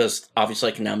well, because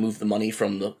obviously I can now move the money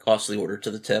from the cost of the order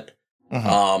to the tip.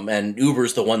 Mm-hmm. And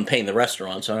Uber's the one paying the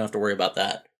restaurant, so I don't have to worry about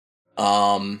that.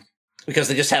 Because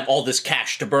they just have all this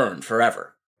cash to burn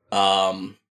forever.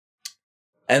 And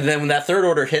then when that 3rd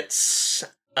order hits,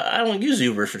 I don't use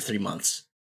Uber for 3 months.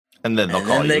 And then they'll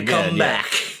call you again. And then they come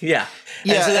back. Yeah.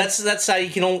 Yeah, and so that's how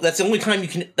you can. That's the only time you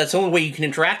can. That's the only way you can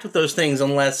interact with those things,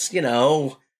 unless you're in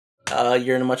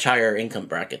a much higher income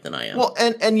bracket than I am. Well,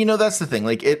 and that's the thing.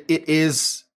 Like it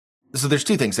is. So there's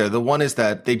 2 things there. The one is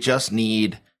that they just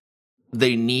need.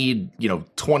 They need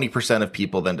 20% of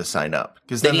people then to sign up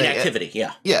because they need activity.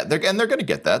 Yeah. They're going to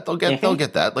get that. They'll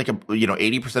get that. Like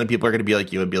 80% of people are going to be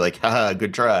like you and be like, haha,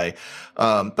 good try.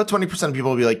 But 20% of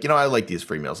people will be like, I like these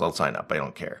free meals. I'll sign up. I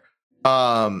don't care.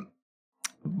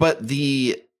 But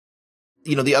the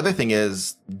other thing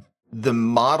is the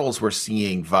models we're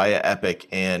seeing via Epic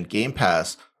and Game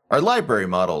Pass are library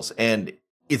models, and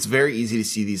it's very easy to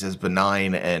see these as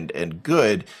benign and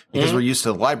good because we're used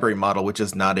to the library model, which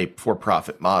is not a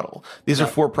for-profit model. These are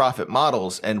for-profit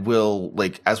models, and will,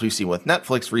 like, as we've seen with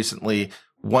Netflix recently,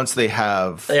 once they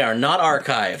are not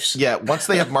archives. Yeah, once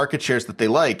they have market shares that they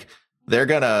like,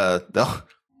 they'll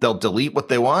they'll delete what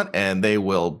they want and they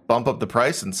will bump up the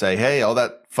price and say, hey, all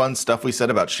that fun stuff we said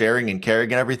about sharing and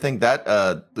caring and everything,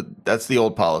 that's the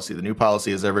old policy. The new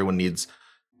policy is everyone needs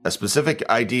a specific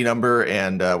ID number,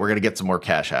 and we're going to get some more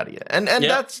cash out of you. And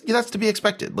that's to be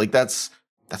expected. Like that's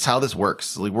how this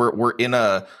works. Like we're in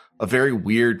a very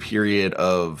weird period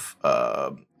of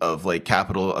like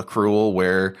capital accrual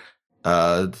where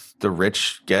the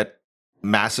rich get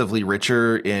massively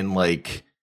richer in like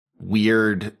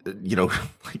weird,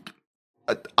 like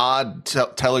odd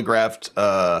telegraphed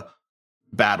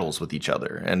battles with each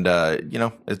other. And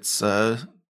it's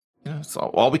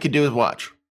all we could do is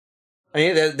watch. I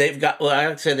mean, I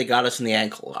would say they got us in the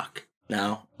ankle lock.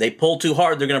 Now, they pull too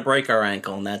hard, they're going to break our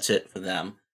ankle, and that's it for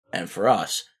them and for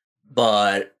us.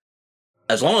 But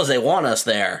as long as they want us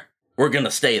there, we're going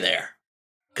to stay there.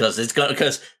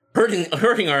 Because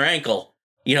hurting our ankle,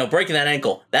 breaking that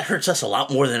ankle, that hurts us a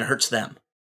lot more than it hurts them.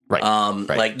 Right.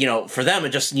 Right. Like, for them, it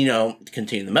just, to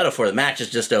continue the metaphor, the match is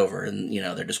just over and,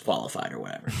 they're disqualified or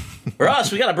whatever. For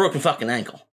us, we got a broken fucking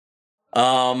ankle.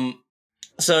 So,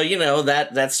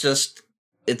 that's just,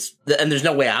 and there's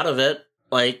no way out of it.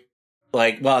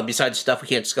 Well, besides stuff we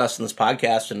can't discuss in this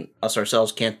podcast and us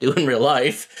ourselves can't do in real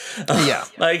life. Yeah.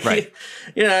 Right.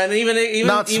 And even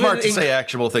not smart to say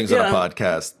actual things on a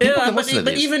podcast. People can listen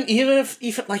to these. even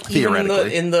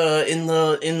in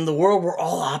the world where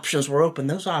all options were open,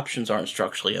 those options aren't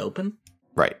structurally open.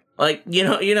 Right. Like,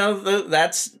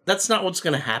 that's not what's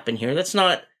going to happen here. That's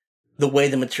not the way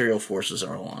the material forces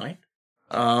are aligned.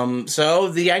 So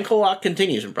the ankle lock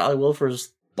continues and probably will for as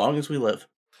long as we live.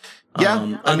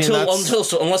 Yeah,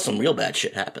 unless some real bad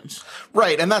shit happens.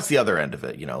 Right, and that's the other end of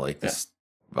it, this,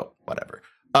 well, whatever.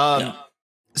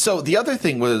 So the other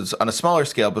thing was on a smaller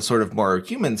scale, but sort of more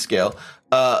human scale.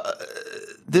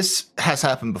 This has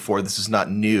happened before. This is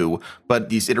not new, but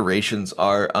these iterations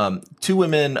are two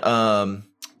women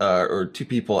or two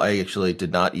people. I actually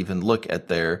did not even look at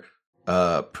their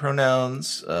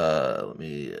pronouns. Let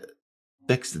me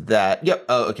fix that. Yep.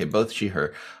 Oh, okay. Both she,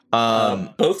 her.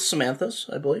 Both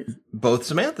Samanthas, I believe. Both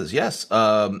Samanthas, yes.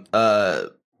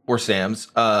 Or Sam's.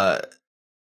 But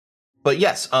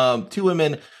yes, two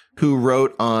women who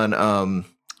wrote on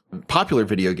popular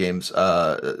video games.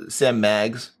 Sam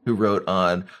Maggs, who wrote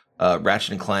on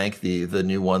Ratchet and Clank, the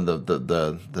new one,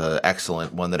 the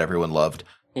excellent one that everyone loved.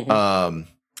 Mm-hmm.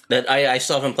 That I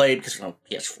still haven't played because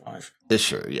PS5.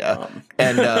 Sure, yeah.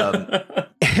 And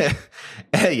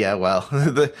yeah, well,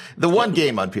 the one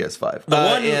game on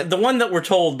PS5. The one that we're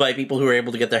told by people who are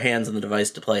able to get their hands on the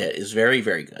device to play it is very,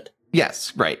 very good.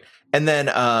 Yes, right. And then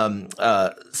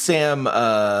Sam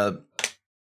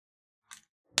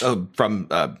from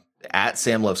at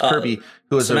Sam Loves Kirby,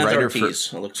 who is Samantha a writer Ortiz,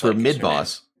 for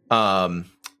Midboss,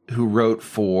 who wrote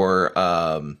for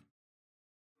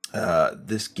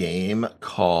this game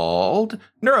called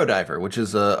Neurodiver, which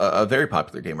is a very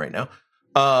popular game right now,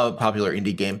 popular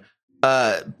indie game.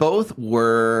 Both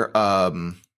were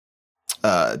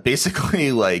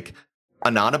basically like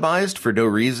anonymized for no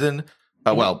reason.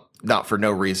 Well, not for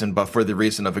no reason, but for the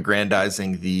reason of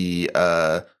aggrandizing the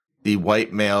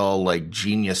white male like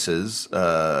geniuses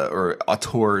or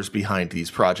auteurs behind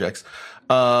these projects.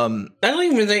 I don't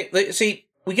even think see.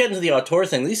 We get into the auteur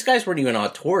thing. These guys weren't even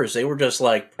auteurs; they were just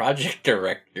like project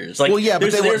directors. Like, well, yeah,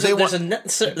 but there's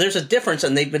a difference,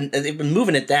 and they've been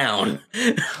moving it down.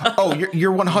 Oh,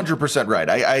 you're 100% right.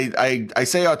 I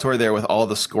say auteur there with all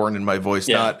the scorn in my voice,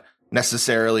 not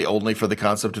necessarily only for the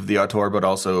concept of the auteur, but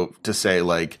also to say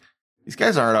like these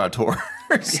guys aren't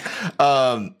auteurs.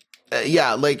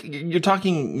 Yeah, like you're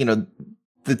talking,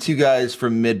 the two guys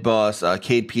from Midboss,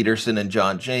 Cade Peterson and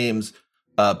John James.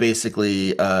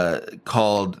 Basically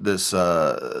called this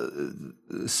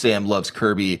Sam Loves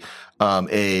Kirby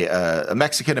a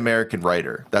Mexican-American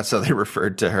writer. That's how they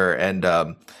referred to her. And,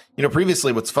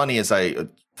 previously what's funny is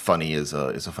funny is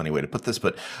a funny way to put this,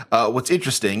 but what's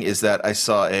interesting is that I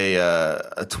saw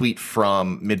a tweet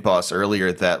from Midboss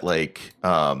earlier that like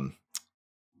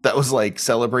that was like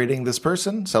celebrating this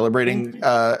person, celebrating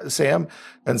Sam,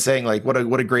 and saying like what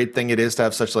a great thing it is to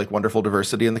have such like wonderful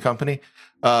diversity in the company.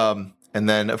 And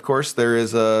then, of course, there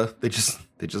is they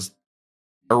just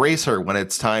erase her when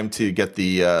it's time to get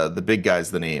the big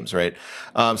guys the names, right?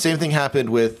 Same thing happened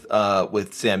with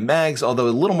Sam Maggs, although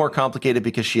a little more complicated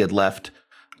because she had left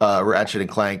Ratchet and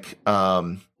Clank,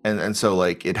 and so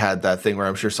like it had that thing where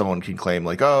I'm sure someone can claim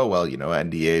like, oh well,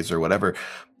 NDAs or whatever,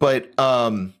 but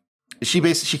she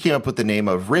came up with the name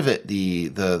of Rivet,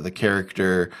 the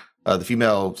character. The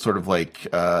female sort of like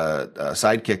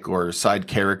sidekick or side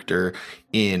character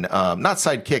in not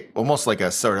sidekick, almost like a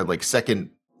sort of like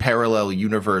second parallel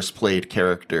universe played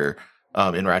character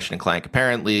in Ratchet and Clank.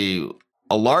 Apparently,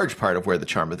 a large part of where the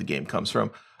charm of the game comes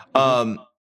from.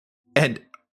 And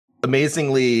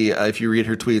amazingly, if you read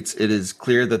her tweets, it is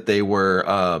clear that they were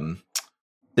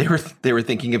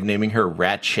thinking of naming her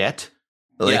Ratchet.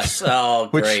 Like, yes. Oh,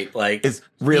 great! Like, it's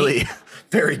really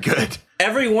very good.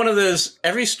 Every one of those,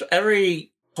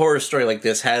 every horror story like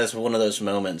this has one of those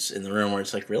moments in the room where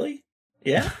it's like, really,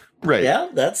 yeah, right, yeah,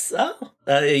 that's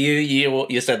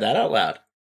you said that out loud,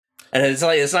 and it's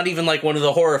like it's not even like one of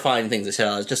the horrifying things they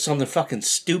said. It's just something fucking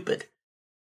stupid.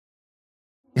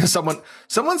 Yeah, someone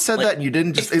said like, that, and you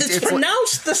didn't just. It's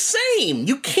pronounced the same.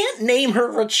 You can't name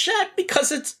her Ratchet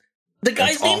because it's the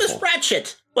guy's name is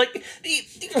Ratchet. Like,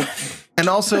 and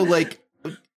also like.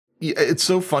 It's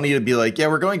so funny to be like, yeah,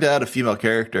 we're going to add a female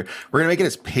character. We're going to make it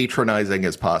as patronizing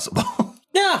as possible.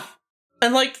 Yeah.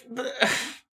 And like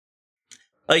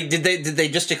did they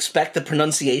just expect the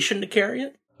pronunciation to carry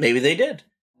it? Maybe they did.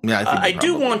 Yeah, I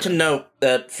do want to note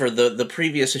that for the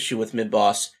previous issue with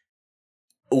Mid-Boss,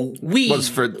 it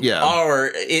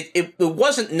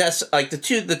wasn't necessary. Like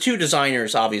the two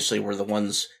designers obviously were the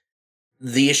ones.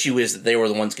 The issue is that they were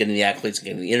the ones getting the accolades, and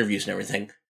getting the interviews and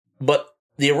everything, but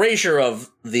the erasure of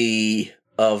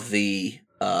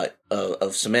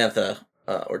Samantha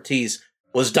Ortiz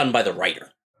was done by the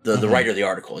writer, the writer of the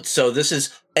article. So this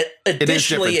is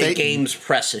additionally a games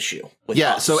press issue. With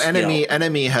us, so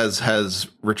Enemy has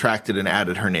retracted and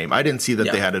added her name. I didn't see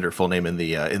that they added her full name in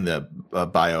the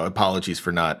bio. Apologies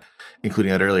for not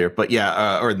including that earlier, but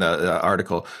or in the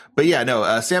article. But yeah,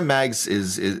 no, Sam Maggs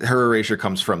is her erasure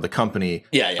comes from the company.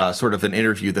 Sort of an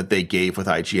interview that they gave with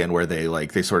IGN where they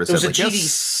sort of said like,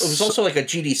 yes. It was also like a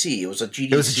GDC. It was a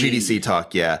GDC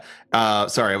talk. Yeah.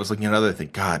 Sorry, I was looking at another thing.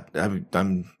 God, I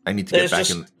need to get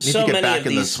back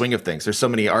in the swing of things. There's so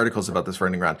many articles about this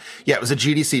running around. Yeah, it was a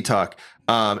GDC talk.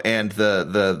 And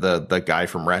the guy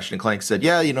from Ratchet and Clank said,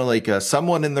 yeah,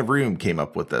 someone in the room came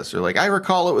up with this, or like, I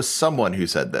recall it was someone who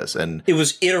said this, and it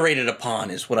was iterated upon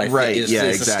is what I think is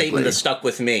the statement that stuck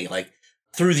with me. Like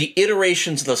through the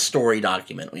iterations of the story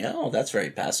document. Oh, that's very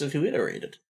passive. Who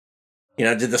iterated?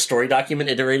 Did the story document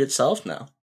iterate itself? No.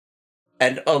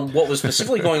 And what was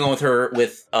specifically going on with her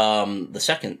with the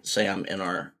second Sam in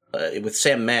our with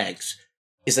Sam Maggs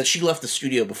is that she left the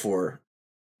studio before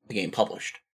the game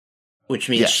published. Which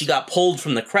means she got pulled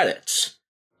from the credits.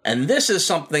 And this is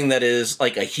something that is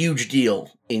like a huge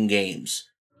deal in games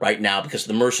right now because of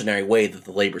the mercenary way that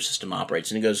the labor system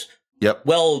operates. And it goes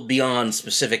well beyond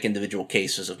specific individual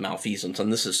cases of malfeasance.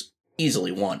 And this is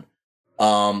easily one.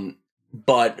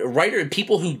 But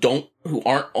people who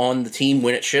aren't on the team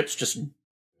when it ships,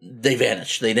 they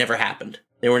vanish. They never happened.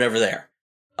 They were never there.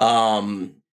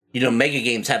 Mega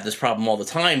Games have this problem all the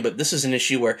time, but this is an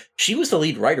issue where she was the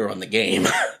lead writer on the game.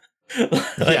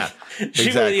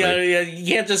 Exactly. You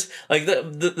can't just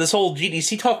this whole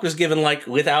GDC talk was given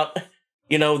without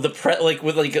with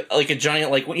a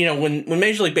giant when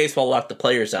Major League Baseball locked the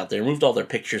players out, they removed all their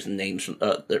pictures and names from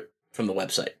the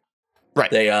website.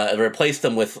 Right. They replaced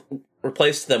them with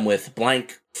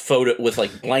blank photo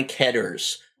with blank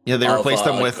headers. Yeah, they replaced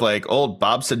them with old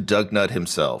Bobson Dugnut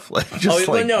himself. No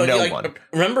one.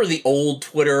 Remember the old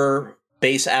Twitter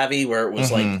base Avi where it was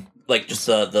just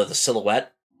the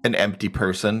silhouette. An empty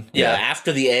person. Yeah,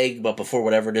 after the egg, but before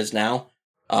whatever it is now.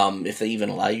 If they even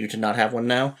allow you to not have one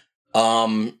now.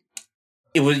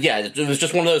 It was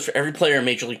just one of those for every player in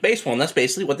Major League Baseball, and that's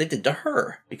basically what they did to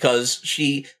her. Because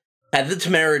she had the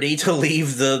temerity to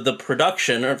leave the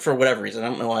production, or for whatever reason. I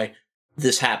don't know why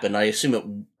this happened. I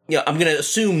assume I'm going to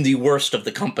assume the worst of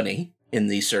the company in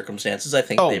these circumstances. I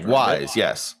think wise,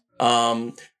 yes.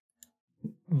 But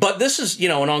this is,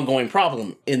 an ongoing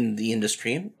problem in the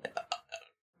industry.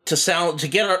 To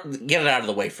get it out of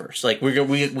the way first. We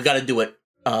got to do it.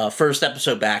 First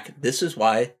episode back. This is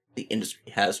why the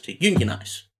industry has to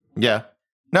unionize. Yeah,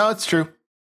 no, it's true.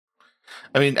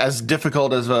 I mean, as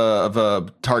difficult of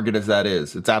a target as that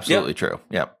is, it's absolutely true.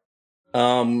 Yeah.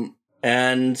 And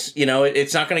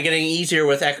it's not going to get any easier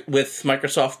with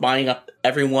Microsoft buying up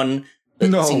everyone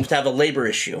that seems to have a labor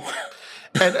issue.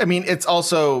 And I mean, it's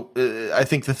also, I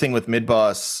think the thing with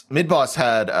Mid-Boss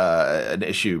had an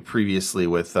issue previously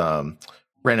with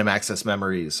random access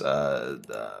memories. I'm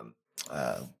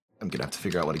going to have to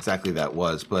figure out what exactly that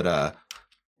was. But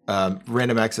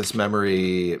random access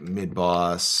memory,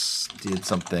 Mid-Boss did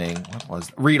something. What was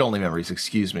it? Read-only memories,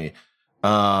 excuse me.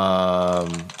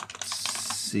 Let's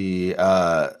see.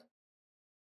 Where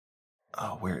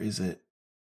is it?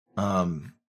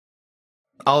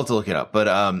 I'll have to look it up, but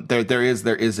there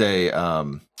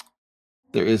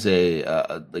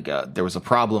was a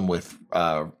problem with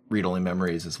read-only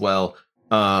memories as well.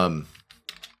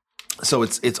 So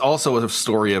it's also a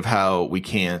story of how we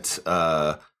can't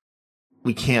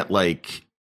like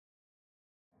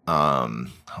how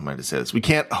am I to say this? We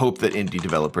can't hope that indie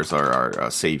developers are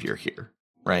our savior here,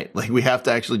 right? Like we have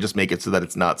to actually just make it so that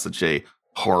it's not such a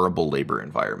horrible labor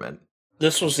environment.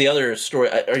 This was the other story.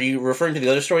 Are you referring to the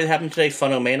other story that happened today,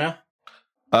 Funomena?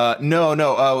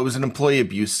 No. It was an employee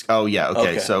abuse. Oh yeah,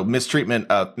 okay. So mistreatment.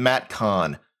 Matt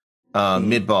Kahn,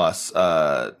 mid boss.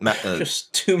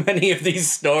 Just too many of these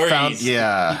stories.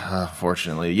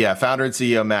 Unfortunately, founder and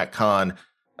CEO Matt Kahn.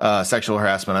 Sexual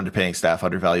harassment, underpaying staff,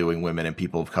 undervaluing women and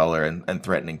people of color, and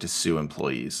threatening to sue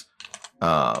employees.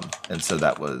 And so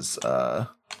that was,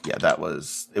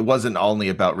 it wasn't only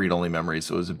about read-only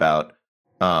memories. It was about,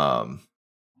 Matt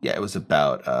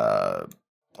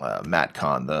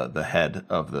Kahn, the head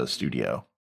of the studio.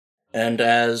 And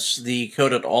as the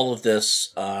code at all of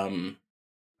this,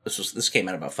 this came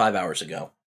out about 5 hours ago.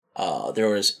 There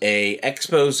was a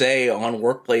expose on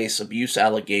workplace abuse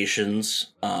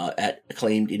allegations at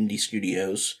acclaimed indie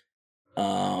studios,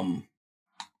 and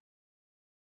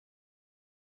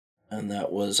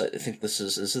that was, I think this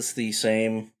is this the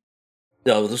same?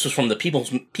 No, this was from the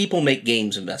People Make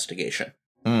Games investigation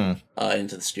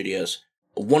into the studios.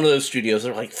 One of those studios,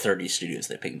 there were like 30 studios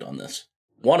they pinged on this.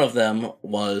 One of them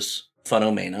was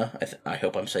Funomena. I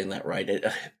hope I'm saying that right.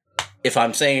 If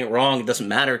I'm saying it wrong, it doesn't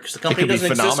matter because the company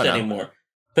doesn't exist anymore.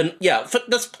 But yeah,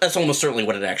 that's almost certainly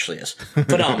what it actually is.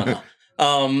 Phenomena.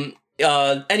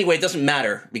 Anyway, it doesn't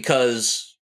matter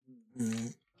because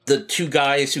the two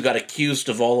guys who got accused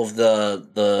of all of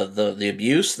the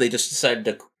abuse, they just decided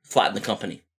to flatten the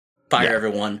company, fire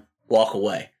everyone, walk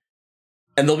away,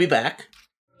 and they'll be back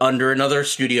under another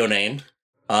studio name,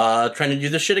 trying to do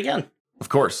this shit again. Of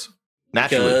course,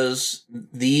 naturally, because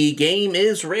the game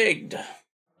is rigged.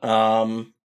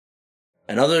 And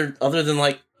other than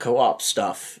like co-op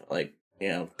stuff, like, you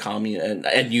know, and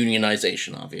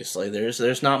unionization, obviously,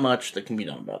 there's not much that can be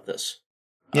done about this.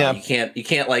 Yeah, we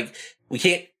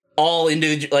can't all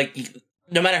individual, like,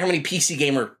 no matter how many PC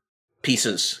Gamer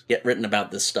pieces get written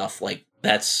about this stuff, like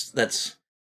it's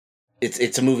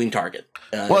a moving target.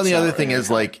 Well, the other thing is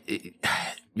like,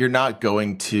 you're not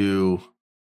going to,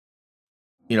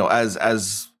 you know,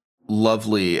 as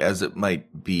lovely as it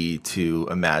might be to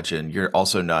imagine, you're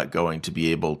also not going to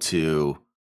be able to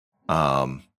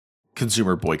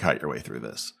consumer boycott your way through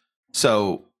this.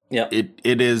 So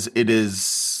it's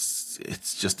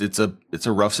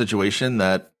a rough situation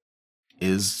that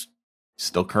is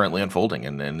still currently unfolding,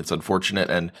 and it's unfortunate,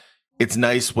 and it's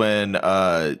nice when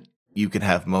you can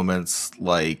have moments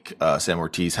like Sam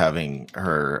Ortiz having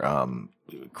her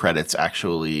credits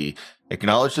actually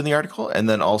acknowledged in the article, and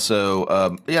then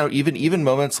also even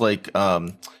moments like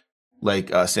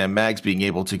Sam Maggs being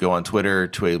able to go on Twitter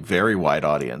to a very wide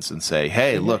audience and say,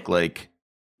 hey, look, like,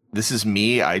 this is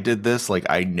me, I did this, like,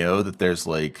 I know that there's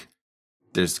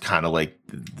kind of like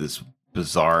this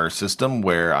bizarre system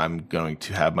where I'm going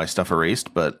to have my stuff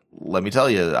erased, but let me tell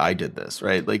you, I did this,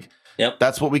 right? Like,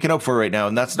 that's what we can hope for right now,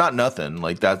 and that's not nothing.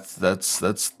 Like, that's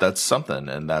something,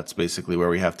 and that's basically where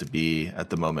we have to be at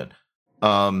the moment.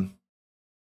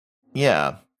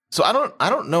 Yeah. So I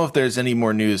don't know if there's any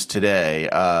more news today.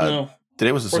 No.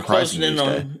 Today was a surprising news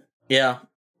day. Yeah.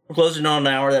 We're closing on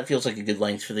an hour. That feels like a good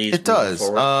length for these. It does.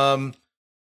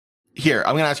 Here,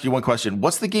 I'm going to ask you one question.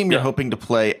 What's the game you're hoping to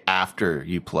play after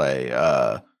you play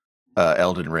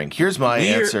Elden Ring? Here's my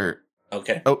answer.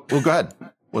 Okay. Oh, well, go ahead.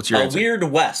 What's your answer? Weird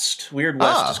West. Weird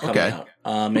West is coming out.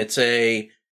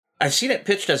 I've seen it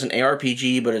pitched as an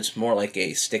ARPG, but it's more like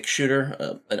a stick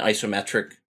shooter, an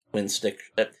isometric twin stick.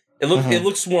 It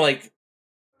looks more like,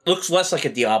 looks less like a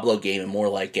Diablo game and more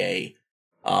like a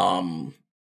twin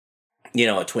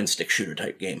stick shooter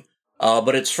type game.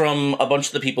 But it's from a bunch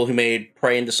of the people who made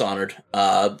Prey and Dishonored.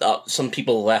 Some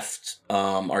people left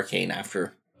Arcane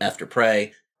after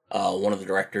Prey. One of the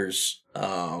directors,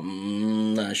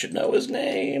 I should know his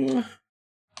name.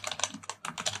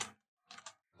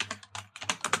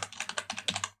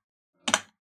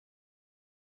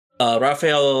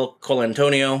 Rafael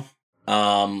Colantonio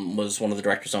was one of the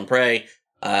directors on Prey.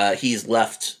 He's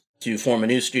left to form a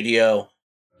new studio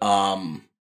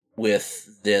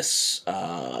with this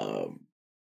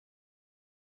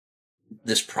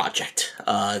project.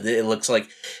 It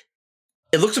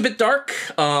looks a bit dark,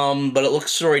 but it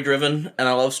looks story driven, and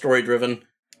I love story driven.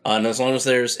 And as long as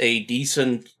there's a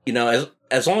decent,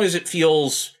 as long as it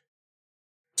feels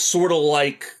sort of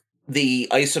like the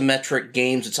isometric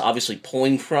games it's obviously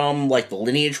pulling from, like the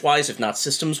lineage wise, if not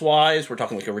systems wise, we're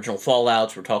talking like original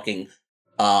Fallouts, we're talking,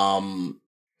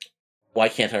 why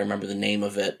can't I remember the name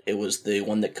of it? It was the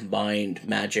one that combined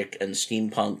magic and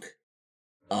steampunk.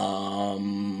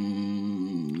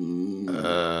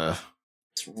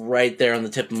 It's right there on the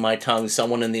tip of my tongue.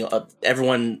 Someone in the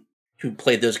everyone who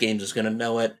played those games is going to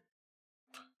know it.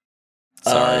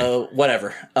 Sorry.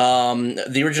 Whatever.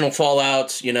 The original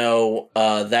Fallout,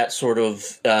 that sort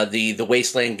of the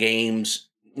Wasteland games,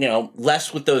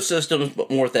 less with those systems,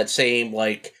 but more with that same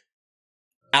like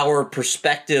our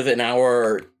perspective and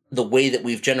the way that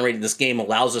we've generated this game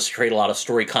allows us to create a lot of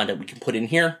story content we can put in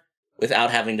here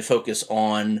without having to focus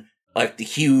on like the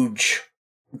huge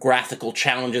graphical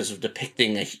challenges of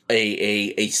depicting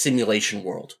a simulation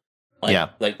world,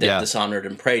 like Dishonored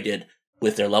and Prey did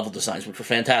with their level designs, which were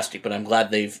fantastic. But I'm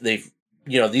glad they've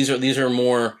these are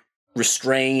more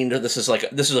restrained. This is a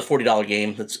 $40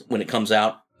 game. That's when it comes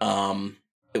out.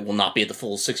 It will not be at the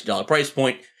full $60 price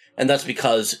point, and that's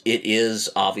because it is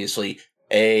obviously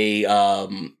a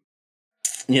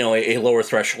lower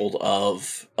threshold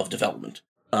of development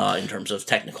in terms of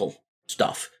technical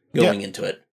stuff going into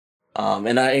it.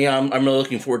 And I'm really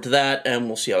looking forward to that, and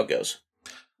we'll see how it goes.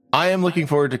 I am looking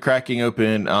forward to cracking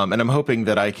open, and I'm hoping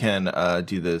that I can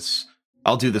do this.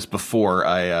 I'll do this before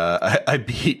I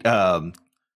beat Elden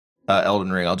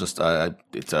Ring. I'll just I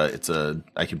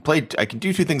can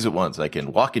do two things at once. I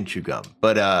can walk and chew gum,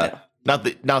 but not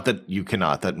that you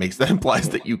cannot. That implies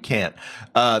that you can't.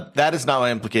 That is not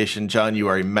my implication, John. You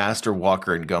are a master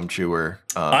walker and gum chewer.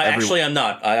 I'm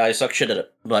not. I suck shit at it.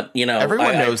 But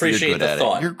everyone knows I appreciate that you're good the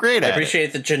thought. at it. You're great at it. I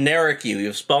appreciate the generic you.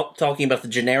 You're talking about the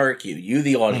generic you. You,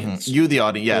 the audience. Mm-hmm. You, the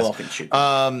audience. Yes. Walk and chew.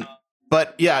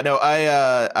 But yeah, no.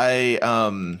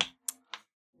 I'm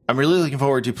really looking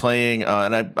forward to playing,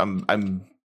 and I'm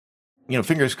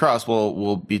fingers crossed.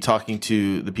 We'll be talking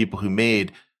to the people who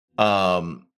made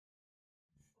Norco,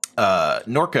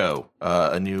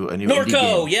 a new Norco, indie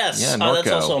game. Yes, yeah, Norco. That's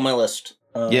also on my list.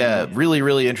 Really,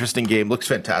 really interesting game. Looks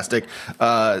fantastic.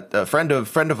 A friend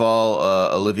of all,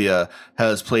 Olivia,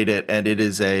 has played it, and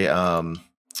it's a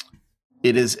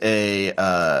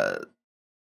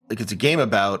game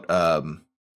about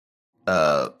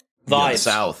the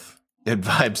South. And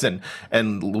vibes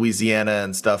and Louisiana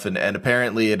and stuff, and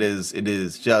apparently it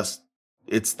is just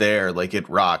it's there, like it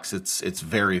rocks. It's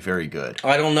very, very good.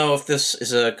 I don't know if this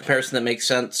is a comparison that makes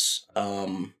sense.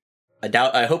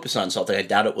 I hope it's not insulting. I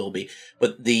doubt it will be.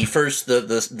 But the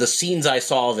scenes I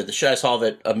saw of it, the shit I saw of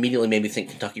it, immediately made me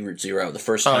think Kentucky Route Zero. The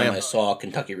first time I saw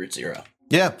Kentucky Route Zero.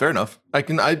 Yeah, fair enough.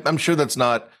 I'm sure that's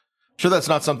not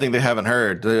something they haven't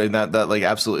heard. That like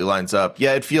absolutely lines up.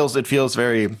 Yeah, it feels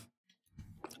very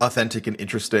authentic and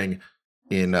interesting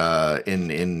in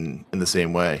the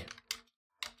same way.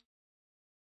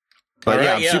 But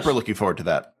I'm super looking forward to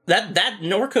that. That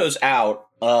Norco's out.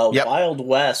 Wild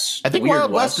West. I think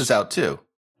Wild West is out too.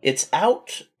 It's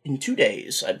out in 2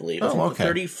 days, I believe. I think the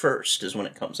 31st is when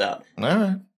it comes out. All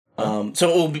right.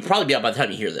 So it will probably be out by the time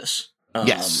you hear this.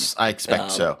 Yes, I expect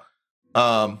so.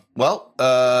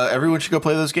 Everyone should go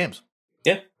play those games.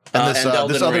 Yeah. And this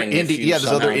other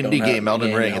indie game,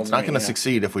 Elden Ring, it's not going to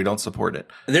succeed if we don't support it.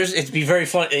 It'd be very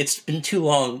fun. It's been too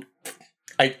long.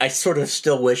 I sort of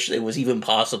still wish it was even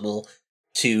possible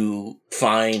to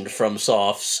find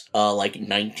FromSoft's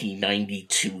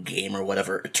 1992 game or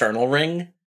whatever, Eternal Ring.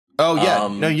 Oh yeah,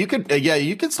 no, you could.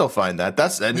 You could still find that.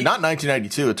 That's not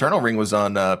 1992. Eternal Ring was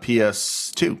on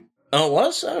PS2. Oh, it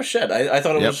was? Oh shit! I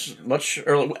thought it was much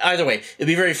earlier. Either way, it'd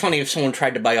be very funny if someone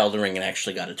tried to buy Elden Ring and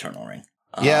actually got Eternal Ring.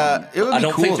 Yeah, it would be I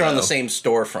don't cool, think they're on the same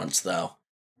storefronts, though.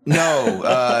 No,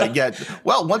 yeah.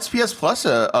 Well, once PS Plus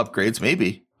upgrades,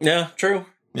 maybe. Yeah, true.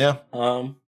 Yeah.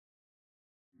 Well,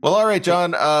 all right,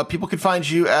 John. People can find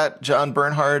you at John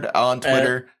Bernhard on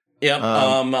Twitter. I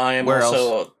am where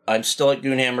also. else? I'm still at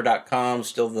Goonhammer.com.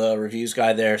 Still the reviews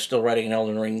guy there. Still writing an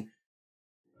Elden Ring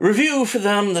review for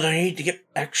them that I need to get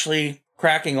actually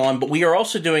cracking on. But we are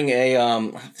also doing a.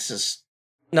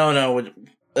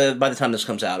 By the time this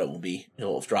comes out,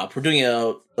 it'll have dropped. We're doing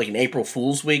an April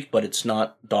Fool's Week, but it's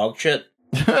not dog shit.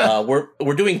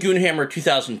 We're doing Goonhammer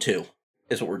 2002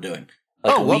 is what we're doing.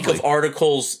 A week of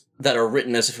articles that are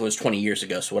written as if it was 20 years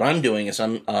ago. So what I'm doing is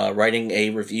I'm writing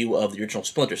a review of the original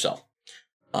Splinter Cell,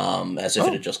 as if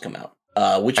it had just come out.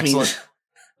 Which means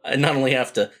I not only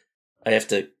have to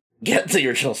get the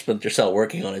original Splinter Cell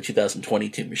working on a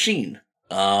 2022 machine.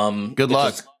 Good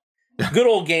luck. Good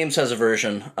Old Games has a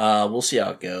version. We'll see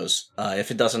how it goes.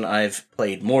 If it doesn't, I've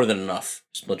played more than enough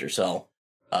Splinter Cell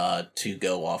to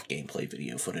go off gameplay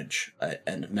video footage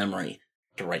and memory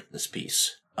to write this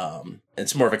piece.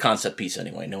 It's more of a concept piece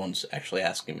anyway. No one's actually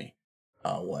asking me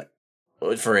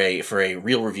for a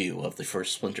real review of the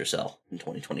first Splinter Cell in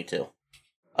 2022.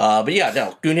 But yeah,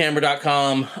 no,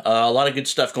 Goonhammer.com. A lot of good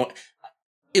stuff going.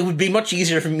 It would be much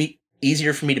easier for me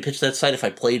to pitch that site if I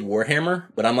played Warhammer,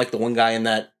 but I'm like the one guy in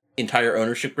that entire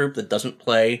ownership group that doesn't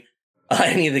play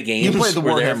any of the games. You play the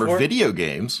we're there Warhammer for. video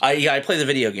games. I play the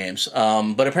video games.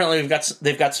 But apparently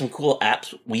they've got some cool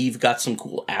apps. We've got some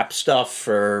cool app stuff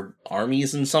for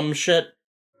armies and some shit.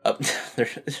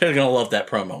 They're gonna love that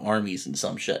promo, armies and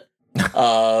some shit. Just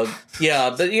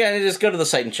go to the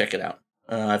site and check it out.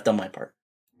 I've done my part.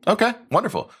 Okay,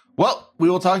 wonderful. Well, we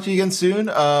will talk to you again soon.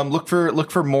 Look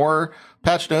for more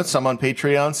patch notes, some on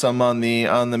Patreon, some on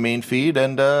the main feed,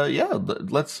 and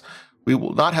we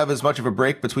will not have as much of a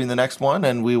break between the next one,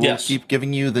 and we will keep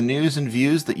giving you the news and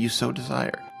views that you so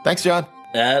desire. Thanks, John.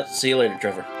 See you later,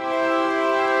 Trevor.